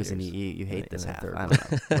like the news and you hate this half. I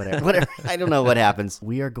don't know. Whatever. I don't know what happens.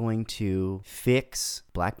 We are going to fix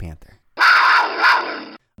Black Panther.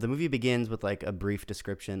 The movie begins with like a brief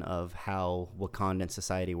description of how Wakandan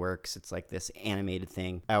society works. It's like this animated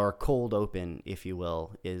thing. Our cold open, if you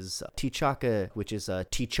will, is T'Chaka, which is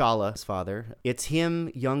T'Challa's father. It's him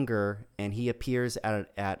younger, and he appears at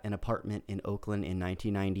an apartment in Oakland in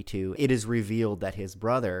 1992. It is revealed that his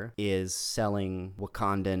brother is selling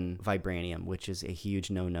Wakandan vibranium, which is a huge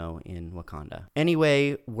no-no in Wakanda.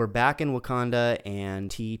 Anyway, we're back in Wakanda, and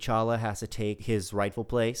T'Challa has to take his rightful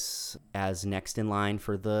place as next in line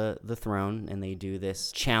for the throne, and they do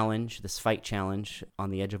this fight challenge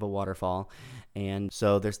on the edge of a waterfall. And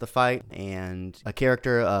so there's the fight, and a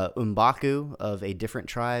character, M'Baku, of a different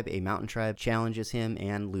tribe, a mountain tribe, challenges him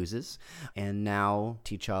and loses. And now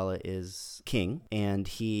T'Challa is king, and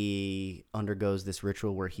he undergoes this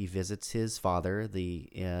ritual where he visits his father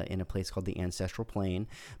in a place called the Ancestral Plain.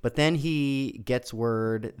 But then he gets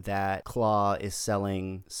word that Claw is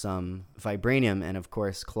selling some vibranium, and of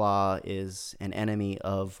course Claw is an enemy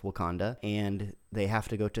of Wakanda, and they have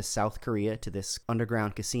to go to South Korea to this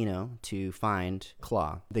underground casino to find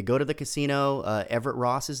Claw. They go to the casino. Everett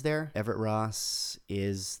Ross is there. Everett Ross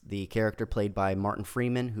is the character played by Martin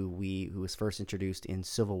Freeman, who was first introduced in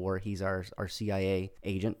Civil War. He's our CIA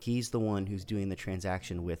agent. He's the one who's doing the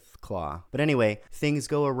transaction with Claw. But anyway, things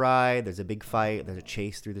go awry. There's a big fight. There's a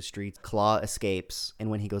chase through the streets. Claw escapes. And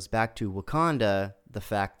when he goes back to Wakanda, the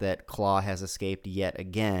fact that Claw has escaped yet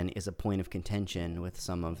again is a point of contention with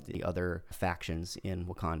some of the other factions in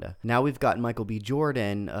Wakanda. Now we've got Michael B.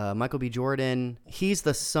 Jordan. Michael B. Jordan, he's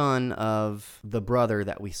the son of the brother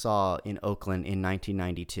that we saw in Oakland in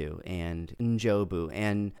 1992, and Njobu.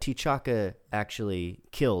 And T'Chaka actually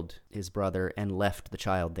killed his brother and left the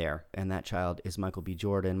child there. And that child is Michael B.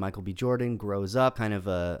 Jordan. Michael B. Jordan grows up kind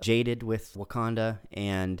of jaded with Wakanda,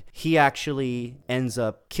 and he actually ends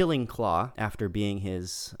up killing Claw after being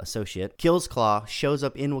his associate. Kills Claw, shows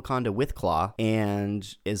up in Wakanda with Claw,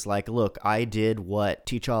 and is like, look, I did what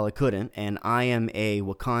T'Challa couldn't, and I am a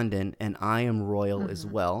Wakandan, and I am royal as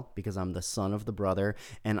well, because I'm the son of the brother,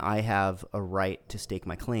 and I have a right to stake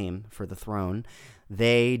my claim for the throne.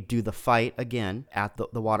 They do the fight again at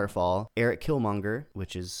the waterfall. Eric Killmonger,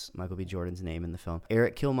 which is Michael B. Jordan's name in the film,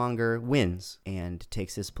 Eric Killmonger wins and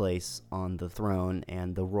takes his place on the throne,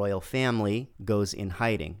 and the royal family goes in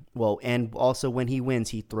hiding. Well, and also when he wins,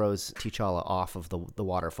 he throws T'Challa off of the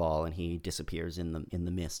waterfall, and he disappears in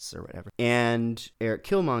the mists or whatever. And Eric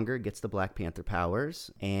Killmonger gets the Black Panther powers,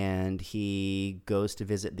 and he goes to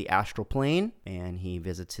visit the astral plane, and he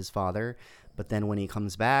visits his father. But then when he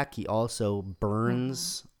comes back, he also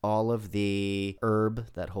burns all of the herb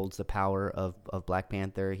that holds the power of Black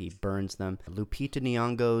Panther. He burns them. Lupita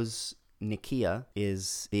Nyong'o's Nakia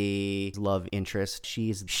is the love interest.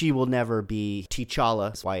 She will never be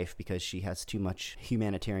T'Challa's wife because she has too much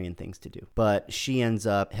humanitarian things to do. But she ends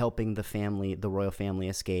up helping the royal family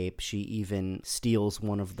escape. She even steals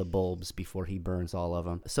one of the bulbs before he burns all of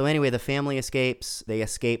them. So anyway, the family escapes. They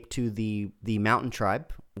escape to the mountain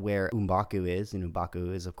tribe where M'Baku is, and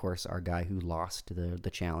M'Baku is, of course, our guy who lost the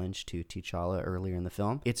challenge to T'Challa earlier in the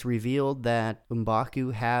film. It's revealed that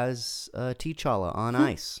M'Baku has T'Challa on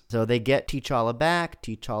ice. So they get T'Challa back.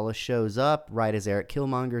 T'Challa shows up right as Eric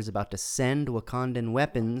Killmonger is about to send Wakandan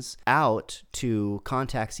weapons out to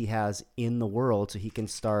contacts he has in the world so he can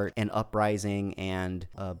start an uprising, and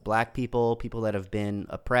black people that have been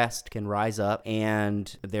oppressed can rise up,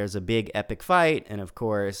 and there's a big epic fight, and of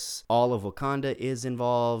course all of Wakanda is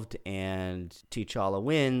involved, and T'Challa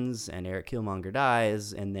wins, and Eric Killmonger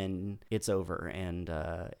dies, and then it's over. And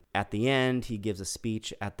at the end, he gives a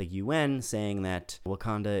speech at the UN saying that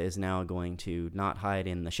Wakanda is now going to not hide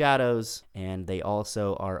in the shadows, and they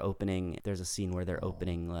also are there's a scene where they're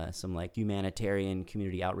opening some like humanitarian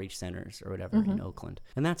community outreach centers or whatever in Oakland.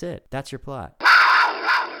 And that's it. That's your plot.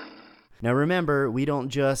 Now remember, we don't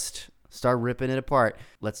just start ripping it apart.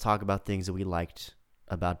 Let's talk about things that we liked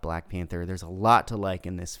about Black Panther. There's a lot to like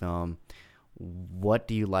in this film. What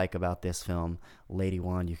do you like about this film? Lady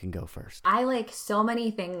Wand, you can go first. I like so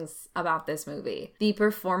many things about this movie. The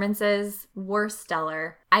performances were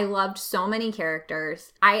stellar. I loved so many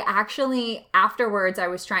characters. I actually, afterwards, I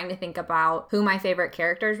was trying to think about who my favorite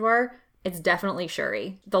characters were. It's definitely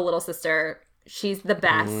Shuri, the little sister. She's the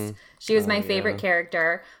best. She was my favorite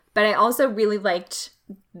character. But I also really liked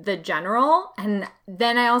the general, and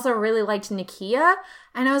then I also really liked Nakia,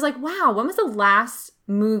 and I was like, wow, when was the last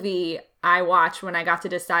movie I watched when I got to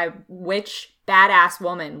decide which badass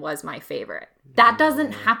woman was my favorite? That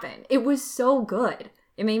doesn't happen. It was so good.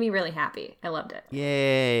 It made me really happy. I loved it.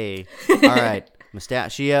 Yay. All right,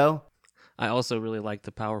 Mustachio. I also really like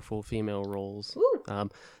the powerful female roles.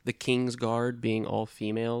 The King's Guard being all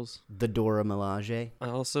females. The Dora Milaje. I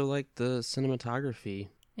also like the cinematography.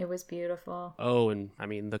 It was beautiful. Oh, and I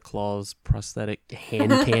mean the Claws prosthetic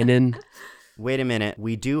hand cannon. Wait a minute.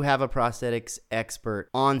 We do have a prosthetics expert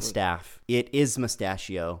on staff. It is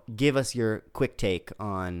Mustachio. Give us your quick take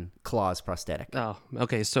on Claw's prosthetic. Oh,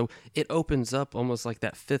 okay. So it opens up almost like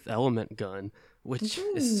that Fifth Element gun, which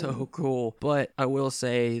is so cool. But I will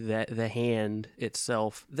say that the hand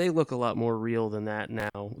itself, they look a lot more real than that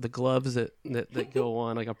now. The gloves that go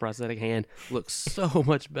on like a prosthetic hand look so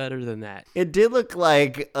much better than that. It did look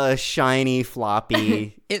like a shiny,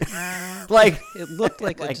 floppy. It looked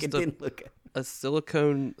like it didn't look. A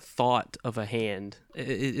silicone thought of a hand.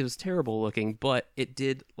 It was terrible looking, but it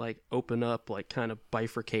did like open up, like kind of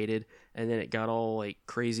bifurcated, and then it got all like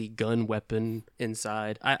crazy gun weapon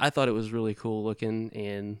inside. I thought it was really cool looking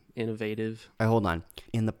and innovative. All right, hold on.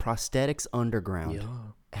 In the prosthetics underground,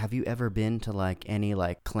 have you ever been to like any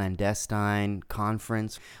like clandestine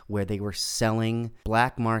conference where they were selling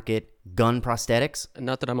black market gun prosthetics?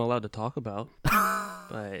 Not that I'm allowed to talk about,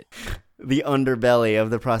 but the underbelly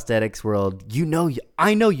of the prosthetics world.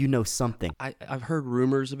 I know you know something. I've heard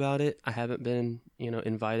rumors about it. I haven't been,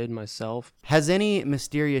 invited myself. Has any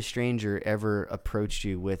mysterious stranger ever approached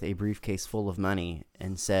you with a briefcase full of money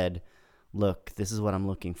and said, look, this is what I'm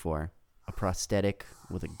looking for, a prosthetic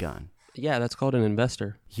with a gun? Yeah, that's called an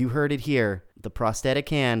investor. You heard it here. The prosthetic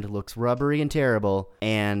hand looks rubbery and terrible,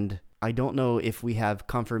 and I don't know if we have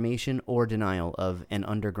confirmation or denial of an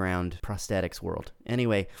underground prosthetics world.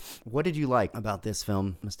 Anyway, what did you like about this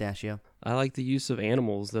film, Mustachio? I like the use of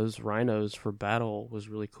animals. Those rhinos for battle was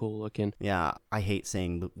really cool looking. Yeah, I hate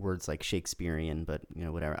saying words like Shakespearean, but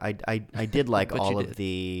whatever. I did like all of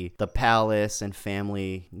the palace and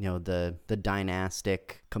family, the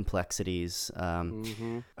dynastic complexities.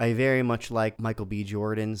 I very much like Michael B.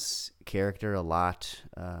 Jordan's character a lot.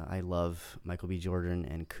 I love Michael B. Jordan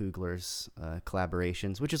and Coogler's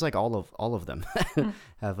collaborations, which is like all of them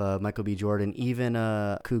have Michael B. Jordan. Even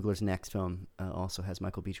Coogler's next film also has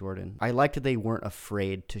Michael B. Jordan. I I liked that they weren't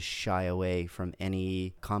afraid to shy away from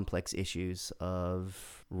any complex issues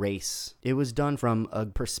of race. It was done from a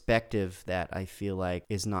perspective that I feel like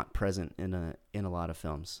is not present in a lot of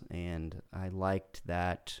films, and I liked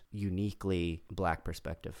that uniquely Black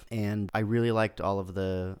perspective. And I really liked all of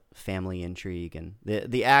the family intrigue and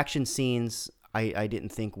the action scenes. I didn't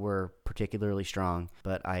think were particularly strong,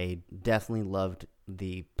 but I definitely loved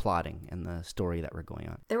the plotting and the story that were going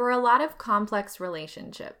on. There were a lot of complex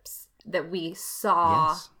relationships that we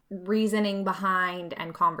saw. Yes. Reasoning behind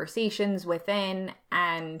and conversations within,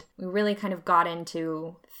 and we really kind of got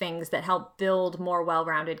into things that help build more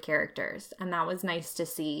well-rounded characters, and that was nice to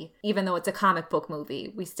see. Even though it's a comic book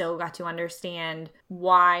movie, we still got to understand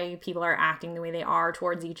why people are acting the way they are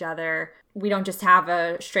towards each other. We don't just have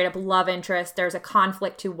a straight up love interest. There's a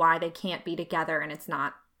conflict to why they can't be together, and it's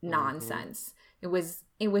not nonsense. It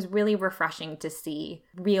was really refreshing to see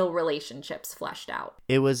real relationships fleshed out.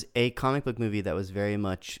 It was a comic book movie that was very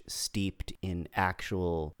much steeped in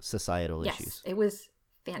actual societal issues. Yes, it was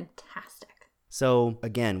fantastic. So,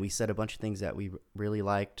 again, we said a bunch of things that we really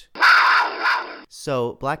liked.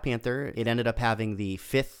 So, Black Panther, it ended up having the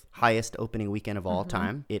 5th highest opening weekend of all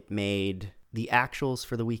time. It made the actuals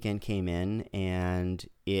for the weekend came in, and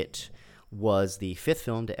it was the 5th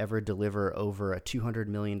film to ever deliver over a $200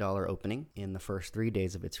 million opening in the first 3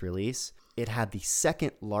 days of its release. It had the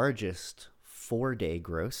 2nd largest 4-day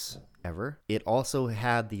gross ever. It also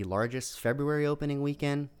had the largest February opening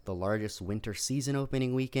weekend, the largest winter season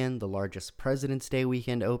opening weekend, the largest President's Day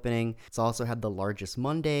weekend opening. It's also had the largest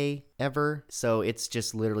Monday ever. So it's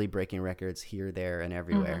just literally breaking records here, there, and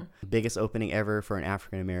everywhere. Biggest opening ever for an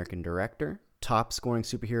African-American director. Top scoring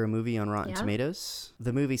superhero movie on Rotten Tomatoes.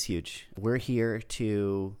 The movie's huge. We're here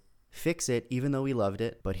to fix it, even though we loved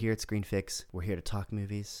it. But here at Screen Fix, we're here to talk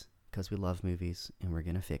movies because we love movies and we're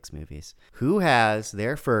going to fix movies. Who has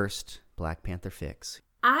their first Black Panther fix?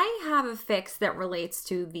 I have a fix that relates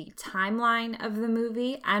to the timeline of the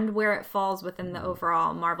movie and where it falls within the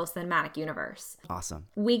overall Marvel Cinematic Universe. Awesome.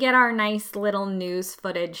 We get our nice little news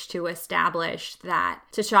footage to establish that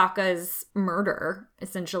T'Chaka's murder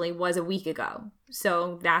essentially was a week ago.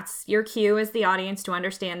 So that's your cue as the audience to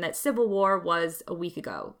understand that Civil War was a week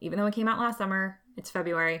ago. Even though it came out last summer, it's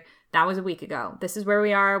February, that was a week ago. This is where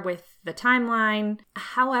we are with the timeline.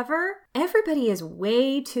 However, everybody is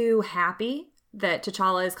way too happy that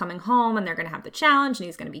T'Challa is coming home and they're going to have the challenge and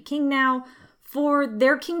he's going to be king now, for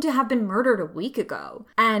their king to have been murdered a week ago.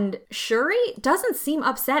 And Shuri doesn't seem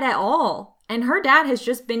upset at all. And her dad has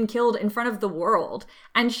just been killed in front of the world.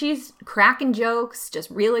 And she's cracking jokes, just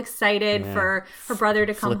real excited for her brother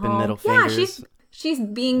to come home. Middle fingers. Yeah, she's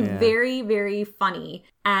being very, very funny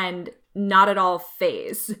and not at all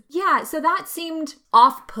phased. Yeah, so that seemed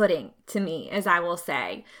off-putting to me, as I will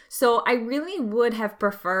say. So I really would have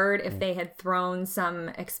preferred if they had thrown some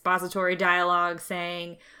expository dialogue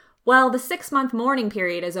saying, well, the 6-month mourning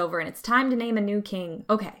period is over and it's time to name a new king.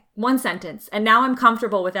 Okay, one sentence. And now I'm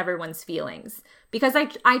comfortable with everyone's feelings. Because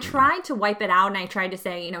I tried to wipe it out and I tried to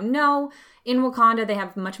say, no, in Wakanda, they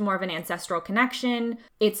have much more of an ancestral connection.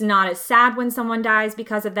 It's not as sad when someone dies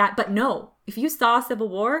because of that. But no, if you saw Civil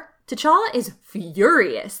War, T'Challa is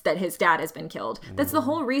furious that his dad has been killed. That's the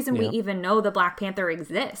whole reason we even know the Black Panther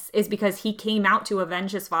exists, is because he came out to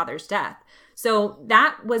avenge his father's death. So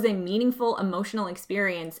that was a meaningful emotional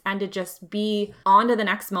experience, and to just be on to the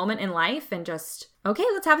next moment in life and just, okay,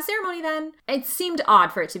 let's have a ceremony then. It seemed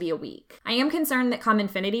odd for it to be a week. I am concerned that come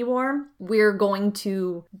Infinity War, we're going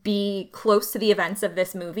to be close to the events of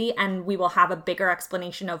this movie and we will have a bigger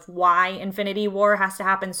explanation of why Infinity War has to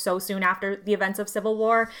happen so soon after the events of Civil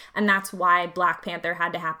War. And that's why Black Panther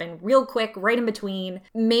had to happen real quick, right in between.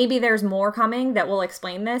 Maybe there's more coming that will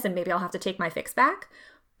explain this and maybe I'll have to take my fix back.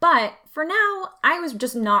 But for now, I was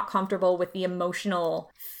just not comfortable with the emotional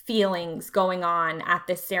feelings going on at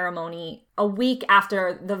this ceremony a week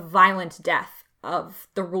after the violent death of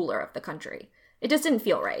the ruler of the country. It just didn't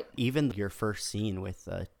feel right. Even your first scene with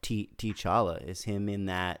T'Challa is him in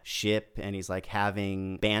that ship, and he's like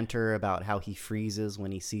having banter about how he freezes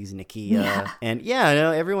when he sees Nakia. Yeah. And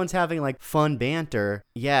everyone's having like fun banter.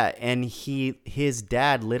 Yeah, and his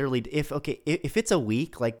dad literally, if it's a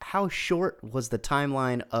week, like how short was the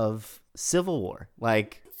timeline of Civil War?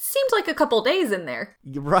 Like, seems like a couple days in there.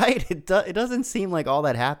 Right? It doesn't seem like all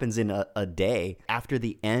that happens in a day. After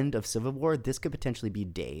the end of Civil War, this could potentially be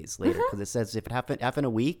days later, because it says if it happened a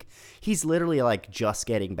week, he's literally like just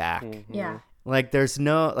getting back. Yeah. Like there's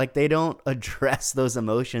no, like they don't address those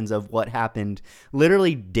emotions of what happened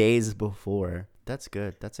literally days before. That's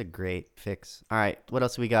good. That's a great fix. All right, what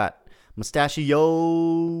else we got?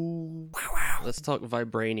 Mustachio. Let's talk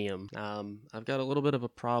vibranium. I've got a little bit of a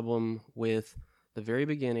problem with the very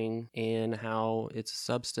beginning and how it's a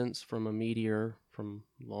substance from a meteor from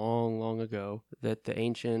long, long ago that the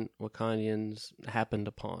ancient Wakandians happened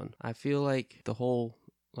upon. I feel like the whole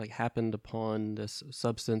happened upon this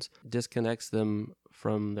substance disconnects them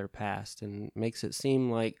from their past and makes it seem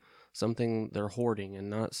like something they're hoarding and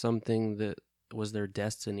not something that was their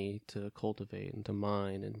destiny to cultivate and to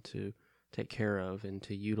mine and to take care of and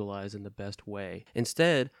to utilize in the best way.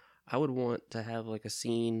 Instead, I would want to have like a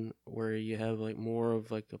scene where you have like more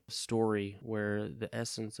of like a story where the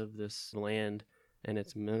essence of this land and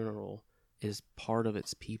its mineral is part of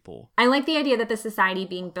its people. I like the idea that the society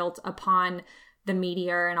being built upon the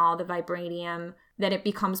meteor and all the vibranium, that it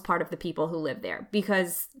becomes part of the people who live there,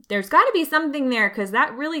 because there's got to be something there, because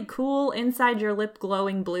that really cool inside your lip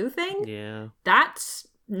glowing blue thing, yeah, that's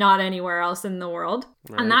not anywhere else in the world.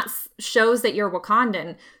 Right. And that shows that you're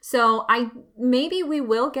Wakandan. So maybe we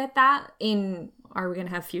will get that in, are we going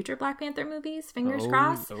to have future Black Panther movies? Fingers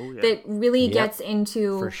crossed. Oh, yeah. That really gets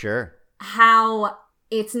into for sure how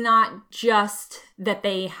it's not just that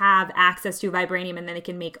they have access to vibranium and then they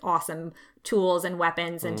can make awesome tools and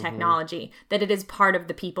weapons and technology, that it is part of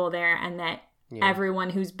the people there, and that everyone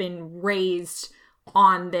who's been raised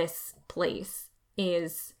on this place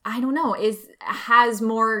has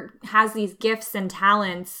these gifts and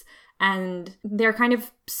talents, and they're kind of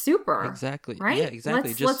super. Exactly. Right? Yeah,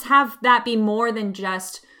 exactly. Let's have that be more than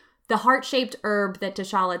just the heart-shaped herb that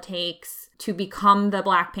T'Challa takes to become the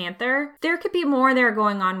Black Panther. There could be more there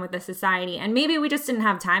going on with the society, and maybe we just didn't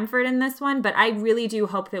have time for it in this one, but I really do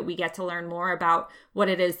hope that we get to learn more about what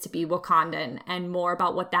it is to be Wakandan and more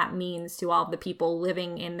about what that means to all of the people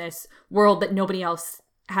living in this world that nobody else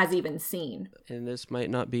has even seen. And this might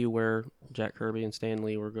not be where Jack Kirby and Stan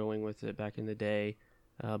Lee were going with it back in the day,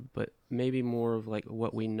 but maybe more of like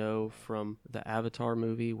what we know from the Avatar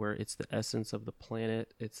movie, where it's the essence of the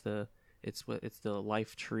planet, it's the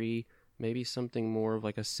life tree. Maybe something more of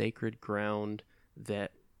like a sacred ground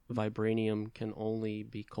that vibranium can only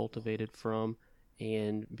be cultivated from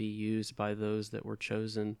and be used by those that were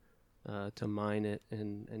chosen to mine it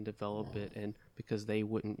and develop it, and because they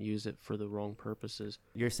wouldn't use it for the wrong purposes.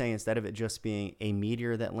 You're saying instead of it just being a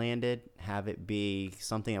meteor that landed, have it be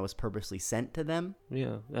something that was purposely sent to them?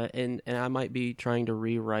 Yeah, and I might be trying to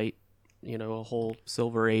rewrite, a whole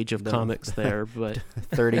silver age of comics there, but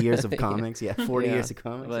 30 years of comics, 40 years of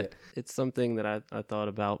comics. But it's something that I thought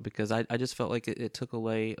about, because I just felt like it took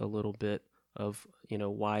away a little bit of,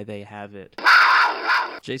 why they have it.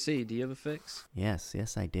 JC, do you have a fix? Yes,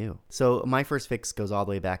 I do. So my first fix goes all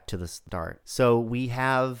the way back to the start. So we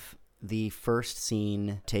have the first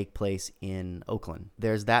scene take place in Oakland.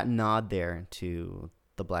 There's that nod there to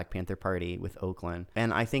the Black Panther Party with Oakland,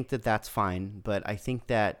 and I think that that's fine, but I think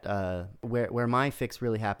that where my fix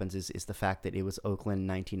really happens is the fact that it was Oakland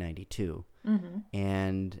 1992.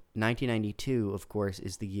 And 1992, of course,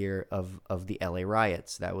 is the year of the LA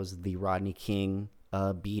riots. That was the Rodney King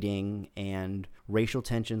beating, and racial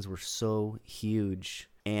tensions were so huge,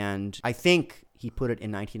 and I think he put it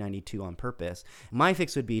in 1992 on purpose. My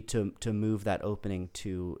fix would be to move that opening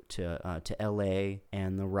to LA,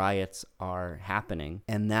 and the riots are happening,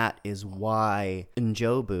 and that is why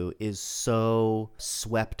Njobu is so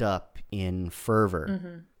swept up in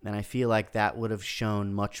fervor. And I feel like that would have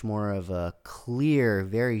shown much more of a clear,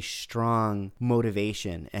 very strong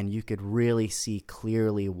motivation, and you could really see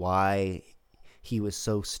clearly why he was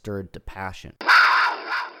so stirred to passion.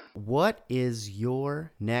 What is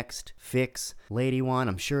your next fix, Lady One?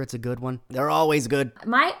 I'm sure it's a good one. They're always good.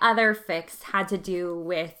 My other fix had to do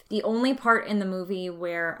with the only part in the movie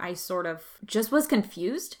where I sort of just was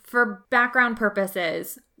confused. For background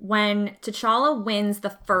purposes, when T'Challa wins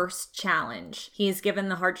the first challenge, he is given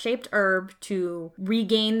the heart-shaped herb to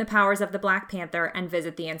regain the powers of the Black Panther and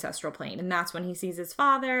visit the ancestral plane. And that's when he sees his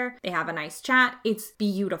father. They have a nice chat. It's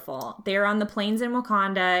beautiful. They're on the plains in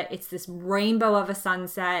Wakanda. It's this rainbow of a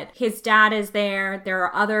sunset. His dad is there. There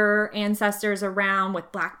are other ancestors around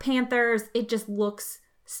with Black Panthers. It just looks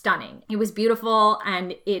stunning. It was beautiful,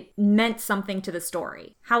 and it meant something to the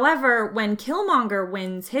story. However, when Killmonger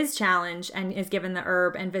wins his challenge and is given the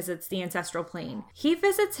herb and visits the ancestral plane, he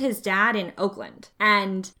visits his dad in Oakland.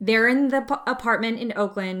 And they're in the apartment in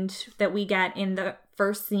Oakland that we get in the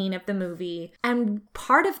first scene of the movie. And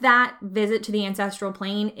part of that visit to the ancestral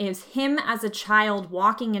plane is him as a child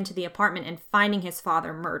walking into the apartment and finding his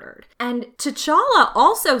father murdered. And T'Challa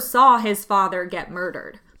also saw his father get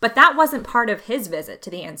murdered. But that wasn't part of his visit to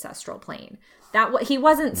the ancestral plane. He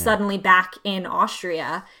wasn't suddenly back in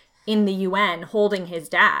Austria in the UN holding his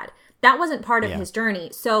dad. that wasn't part of Yeah. his journey.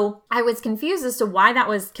 So I was confused as to why that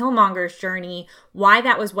was Killmonger's journey, why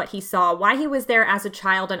that was what he saw, why he was there as a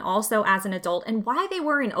child and also as an adult, and why they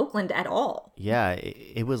were in Oakland at all. Yeah,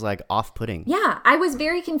 it was like off-putting. Yeah, I was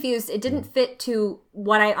very confused. It didn't fit to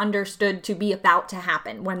what I understood to be about to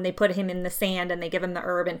happen when they put him in the sand and they give him the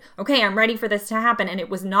herb and, okay, I'm ready for this to happen. And it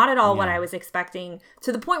was not at all what I was expecting,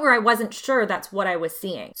 to the point where I wasn't sure that's what I was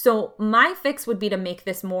seeing. So my fix would be to make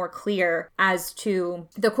this more clear as to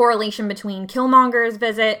the correlation between Killmonger's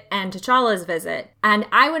visit and T'Challa's visit. And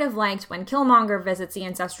I would have liked when Killmonger visits the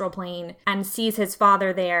ancestral plane and sees his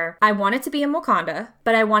father there, I want it to be in Wakanda,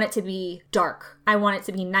 but I want it to be dark. I want it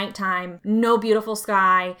to be nighttime, no beautiful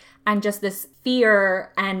sky, and just this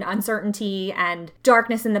fear and uncertainty and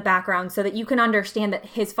darkness in the background so that you can understand that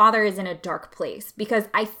his father is in a dark place. Because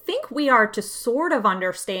I think we are to sort of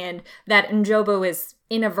understand that Njobu is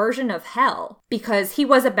in a version of hell because he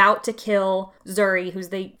was about to kill Zuri, who's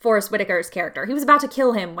the Forrest Whitaker's character. He was about to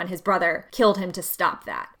kill him when his brother killed him to stop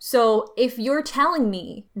that. So if you're telling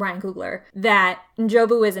me, Ryan Coogler, that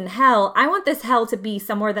Njobu is in hell, I want this hell to be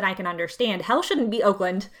somewhere that I can understand. Hell shouldn't be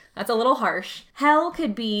Oakland. That's a little harsh. Hell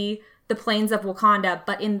could be the plains of Wakanda,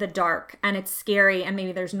 but in the dark, and it's scary, and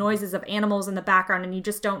maybe there's noises of animals in the background and you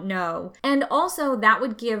just don't know. And also that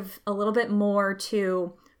would give a little bit more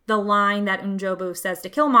to the line that Njobu says to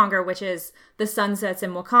Killmonger, which is, the sunsets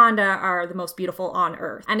in Wakanda are the most beautiful on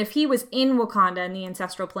Earth. And if he was in Wakanda in the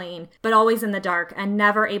ancestral plane, but always in the dark and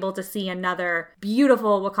never able to see another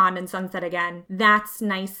beautiful Wakandan sunset again, that's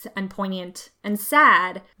nice and poignant and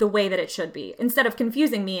sad the way that it should be, instead of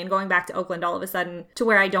confusing me and going back to Oakland all of a sudden to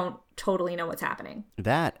where I don't totally know what's happening.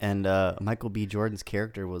 That and Michael B. Jordan's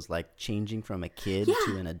character was like changing from a kid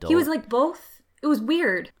to an adult. He was like both. It was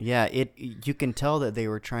weird. Yeah, you can tell that they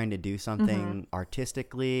were trying to do something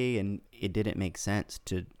artistically, and it didn't make sense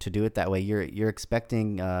to do it that way. You're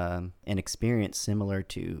expecting an experience similar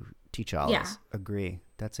to T'Challa's. Yeah. Agree.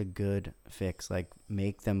 That's a good fix. Like,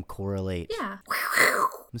 make them correlate. Yeah.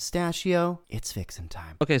 Mustachio, it's fixing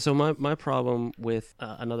time. Okay, so my problem with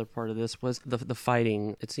another part of this was the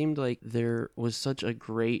fighting. It seemed like there was such a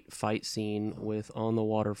great fight scene with On the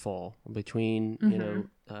Waterfall between,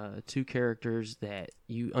 two characters that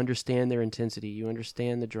you understand their intensity, you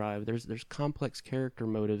understand the drive. There's complex character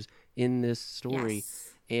motives in this story.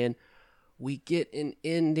 Yes. And we get an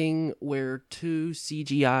ending where two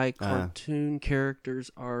CGI cartoon characters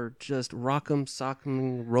are just rock'em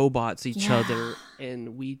sock'em robots each other,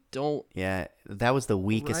 and we don't. Yeah, that was the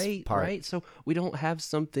weakest part. Right. So we don't have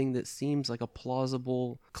something that seems like a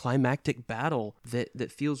plausible climactic battle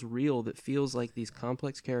that feels real, that feels like these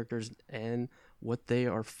complex characters and what they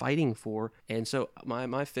are fighting for. And so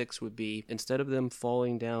my fix would be, instead of them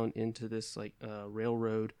falling down into this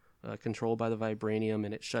railroad controlled by the vibranium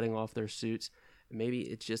and it shutting off their suits, maybe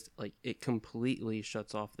it's just like it completely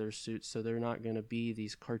shuts off their suits, so they're not going to be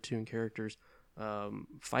these cartoon characters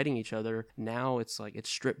fighting each other. Now it's like it's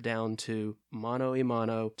stripped down to mano a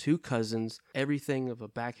mano, two cousins, everything of a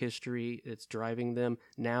back history. It's driving them.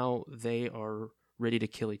 Now they are ready to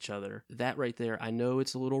kill each other. That right there, I know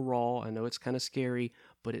it's a little raw, I know it's kind of scary,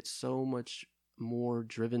 but it's so much more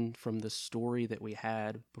driven from the story that we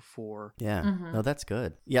had before. Yeah. No, that's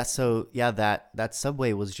good. Yeah, so that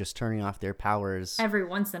subway was just turning off their powers Every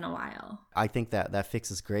once in a while. I think that fix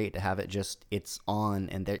is great, to have it just, it's on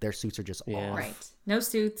and their suits are just off. Right. No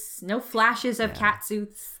suits, no flashes of cat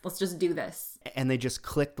suits. Let's just do this. And they just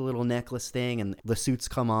click the little necklace thing and the suits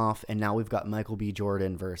come off, and now we've got Michael B.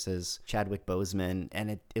 Jordan versus Chadwick Boseman,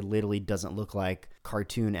 and it literally doesn't look like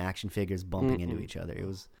cartoon action figures bumping into each other. It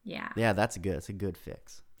was that's good. It's a good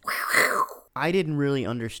fix. I didn't really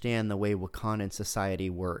understand the way Wakandan society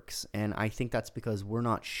works, and I think that's because we're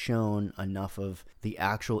not shown enough of the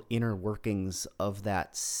actual inner workings of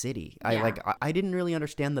that city. I didn't really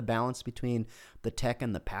understand the balance between the tech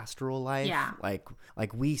and the pastoral life. Yeah.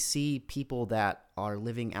 Like we see people that are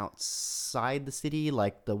living outside the city,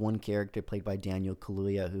 like the one character played by Daniel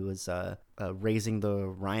Kaluuya who was raising the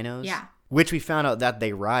rhinos. Yeah. Which we found out that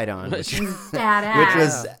they ride on,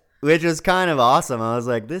 Badass. which was kind of awesome. I was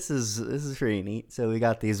like, this is pretty neat. So we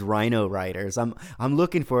got these rhino riders. I'm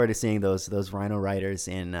looking forward to seeing those rhino riders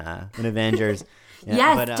in Avengers. Yeah,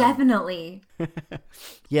 yes, definitely.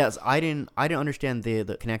 Yes, I didn't understand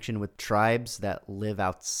the connection with tribes that live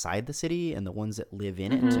outside the city and the ones that live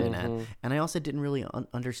in it. And I also didn't really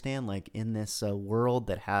understand, like, in this world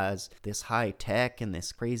that has this high tech and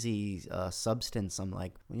this crazy substance, I'm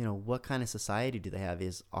like, what kind of society do they have?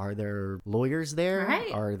 Are there lawyers there?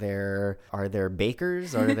 Right. Are there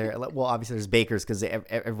bakers? Are there well, obviously there's bakers because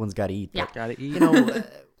everyone's got to eat. Yeah. Gotta eat.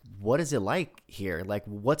 what is it like here? Like,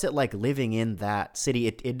 what's it like living in that city?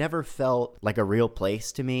 It never felt like a real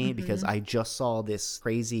place to me because I just saw this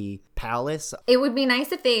crazy palace. It would be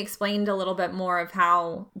nice if they explained a little bit more of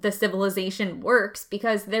how the civilization works,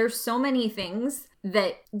 because there's so many things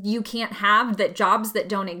that you can't have, that jobs that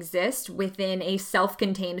don't exist within a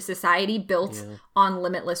self-contained society built on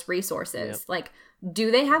limitless resources. Like,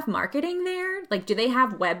 do they have marketing there? Like, do they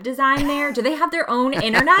have web design there? Do they have their own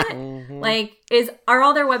internet? Like, are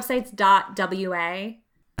all their websites .wa?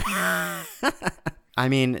 I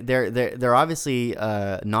mean, they're obviously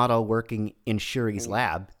not all working in Shuri's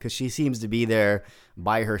lab, because she seems to be there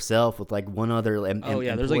by herself with like one other employee.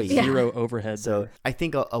 There's like zero overhead. So I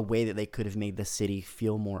think a way that they could have made the city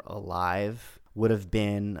feel more alive would have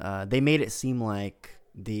been they made it seem like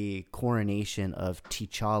the coronation of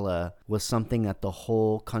T'Challa was something that the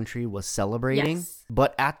whole country was celebrating. Yes.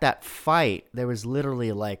 But at that fight, there was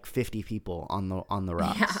literally like 50 people on the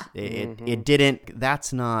rocks. Yeah. It didn't.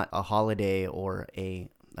 That's not a holiday or a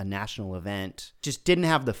national event. Just didn't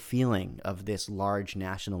have the feeling of this large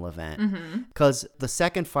national event. Because the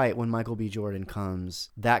second fight, when Michael B. Jordan comes,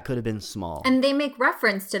 that could have been small. And they make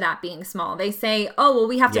reference to that being small. They say, oh, well,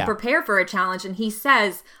 we have to prepare for a challenge. And he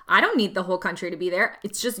says, I don't need the whole country to be there.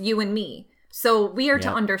 It's just you and me. So we are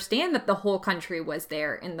to understand that the whole country was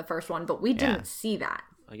there in the first one, but we didn't see that.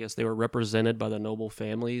 I guess they were represented by the noble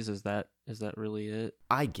families. Is that really it?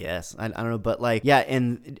 I guess. I don't know. But like,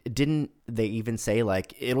 and didn't they even say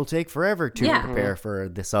like, it'll take forever to prepare for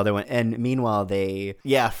this other one? And meanwhile,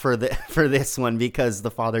 for this one, because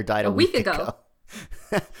the father died a week ago.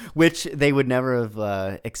 Which they would never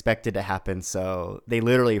have expected to happen. So they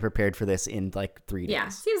literally prepared for this in like 3 days. Yeah,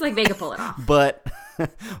 seems like they could pull it off. But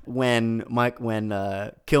when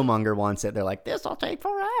Killmonger wants it, they're like, this'll take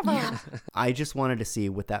forever. Yeah. I just wanted to see,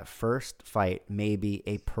 with that first fight, maybe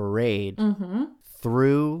a parade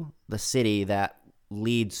through the city that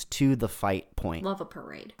leads to the fight point. Love a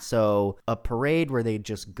parade. So a parade where they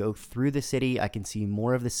just go through the city. I can see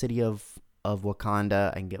more of the city of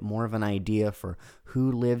Wakanda and get more of an idea for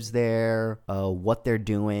who lives there, what they're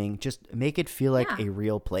doing. Just make it feel like a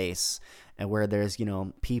real place, and where there's,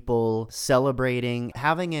 people celebrating,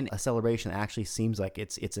 having a celebration that actually seems like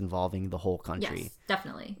it's involving the whole country. Yes,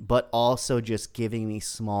 definitely. But also just giving me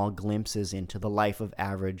small glimpses into the life of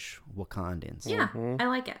average Wakandans. Yeah, I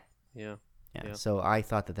like it. Yeah. So I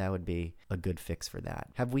thought that would be a good fix for that.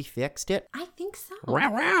 Have we fixed it? I think so.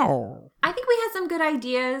 Wow. I think we had some good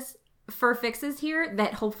ideas for fixes here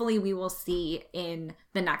that hopefully we will see in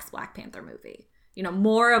the next Black Panther movie.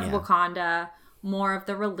 More of Wakanda, more of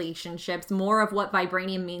the relationships, more of what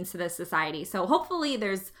vibranium means to this society. So hopefully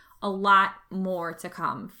there's a lot more to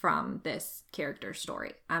come from this character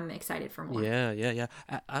story. I'm excited for more. Yeah.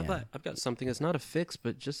 I've got something that's not a fix,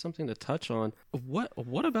 but just something to touch on.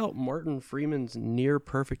 What about Martin Freeman's near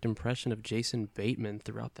perfect impression of Jason Bateman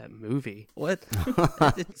throughout that movie? What?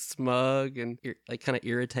 It's smug and like kind of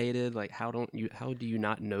irritated. Like, how do you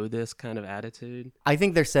not know this kind of attitude? I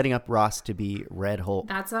think they're setting up Ross to be Red Hulk.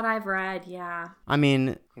 That's what I've read. Yeah. I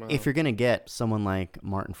mean, if you're gonna get someone like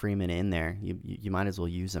Martin Freeman in there, you might as well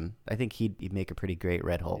use him. I think he'd make a pretty great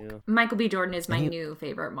Red Hulk. Yeah. Michael B. Jordan is my new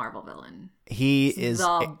favorite Marvel villain. He is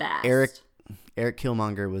the best. Eric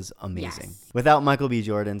Killmonger was amazing. Yes. Without Michael B.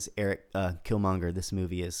 Jordan's Eric Killmonger, this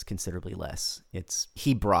movie is considerably less.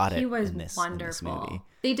 He brought it. He was in this wonderful. movie.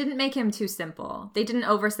 They didn't make him too simple. They didn't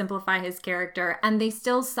oversimplify his character, and they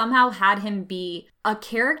still somehow had him be a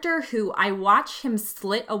character who I watch him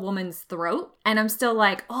slit a woman's throat, and I'm still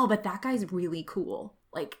like, oh, but that guy's really cool.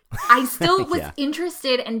 Like, I still was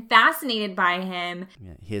interested and fascinated by him.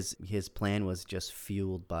 Yeah, his plan was just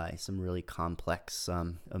fueled by some really complex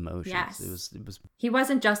emotions. Yes. It was. He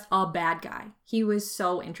wasn't just a bad guy. He was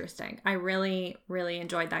so interesting. I really, really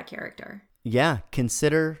enjoyed that character. Yeah,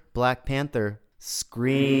 consider Black Panther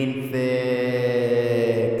screen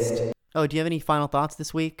fixed. Oh, do you have any final thoughts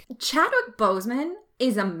this week? Chadwick Boseman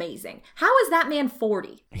is amazing. How is that man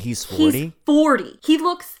 40? He's 40? He's 40. He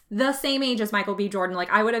looks the same age as Michael B. Jordan. Like,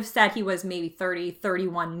 I would have said he was maybe 30,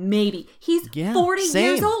 31, maybe. He's 40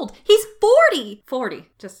 years old. He's 40. 40.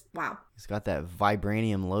 Just, wow. He's got that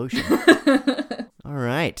vibranium lotion. All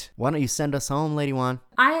right. Why don't you send us home, Lady Juan?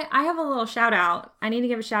 I have a little shout out. I need to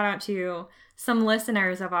give a shout out to some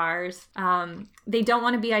listeners of ours. They don't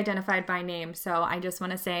want to be identified by name, so I just want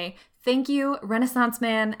to say thank you, Renaissance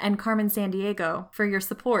Man and Carmen Sandiego, for your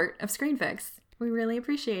support of ScreenFix. We really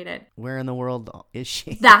appreciate it. Where in the world is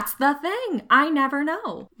she? That's the thing. I never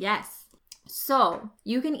know. Yes. So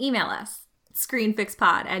you can email us,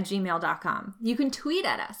 screenfixpod@gmail.com. You can tweet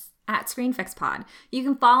at us at ScreenFixPod. You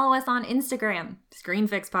can follow us on Instagram,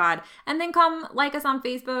 ScreenFixPod, and then come like us on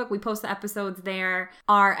Facebook. We post the episodes there.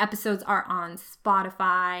 Our episodes are on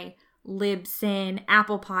Spotify, Libsyn,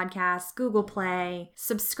 Apple Podcasts, Google Play.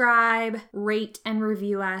 Subscribe, rate, and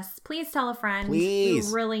review us. Please tell a friend. Please.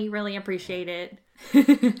 We really, really appreciate it.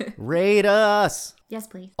 Rate us. Yes,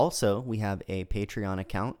 please. Also, we have a Patreon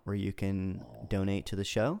account where you can donate to the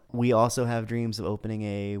show. We also have dreams of opening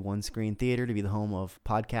a one-screen theater to be the home of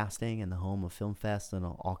podcasting and the home of Film Fest and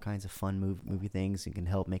all kinds of fun movie things. You can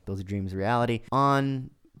help make those dreams reality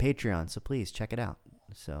on Patreon, so please check it out.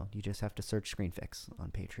 So you just have to search ScreenFix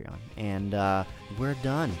on Patreon. And we're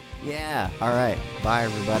done. Yeah. All right. Bye,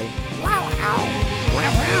 everybody. Wow. Wow.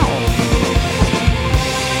 Wow.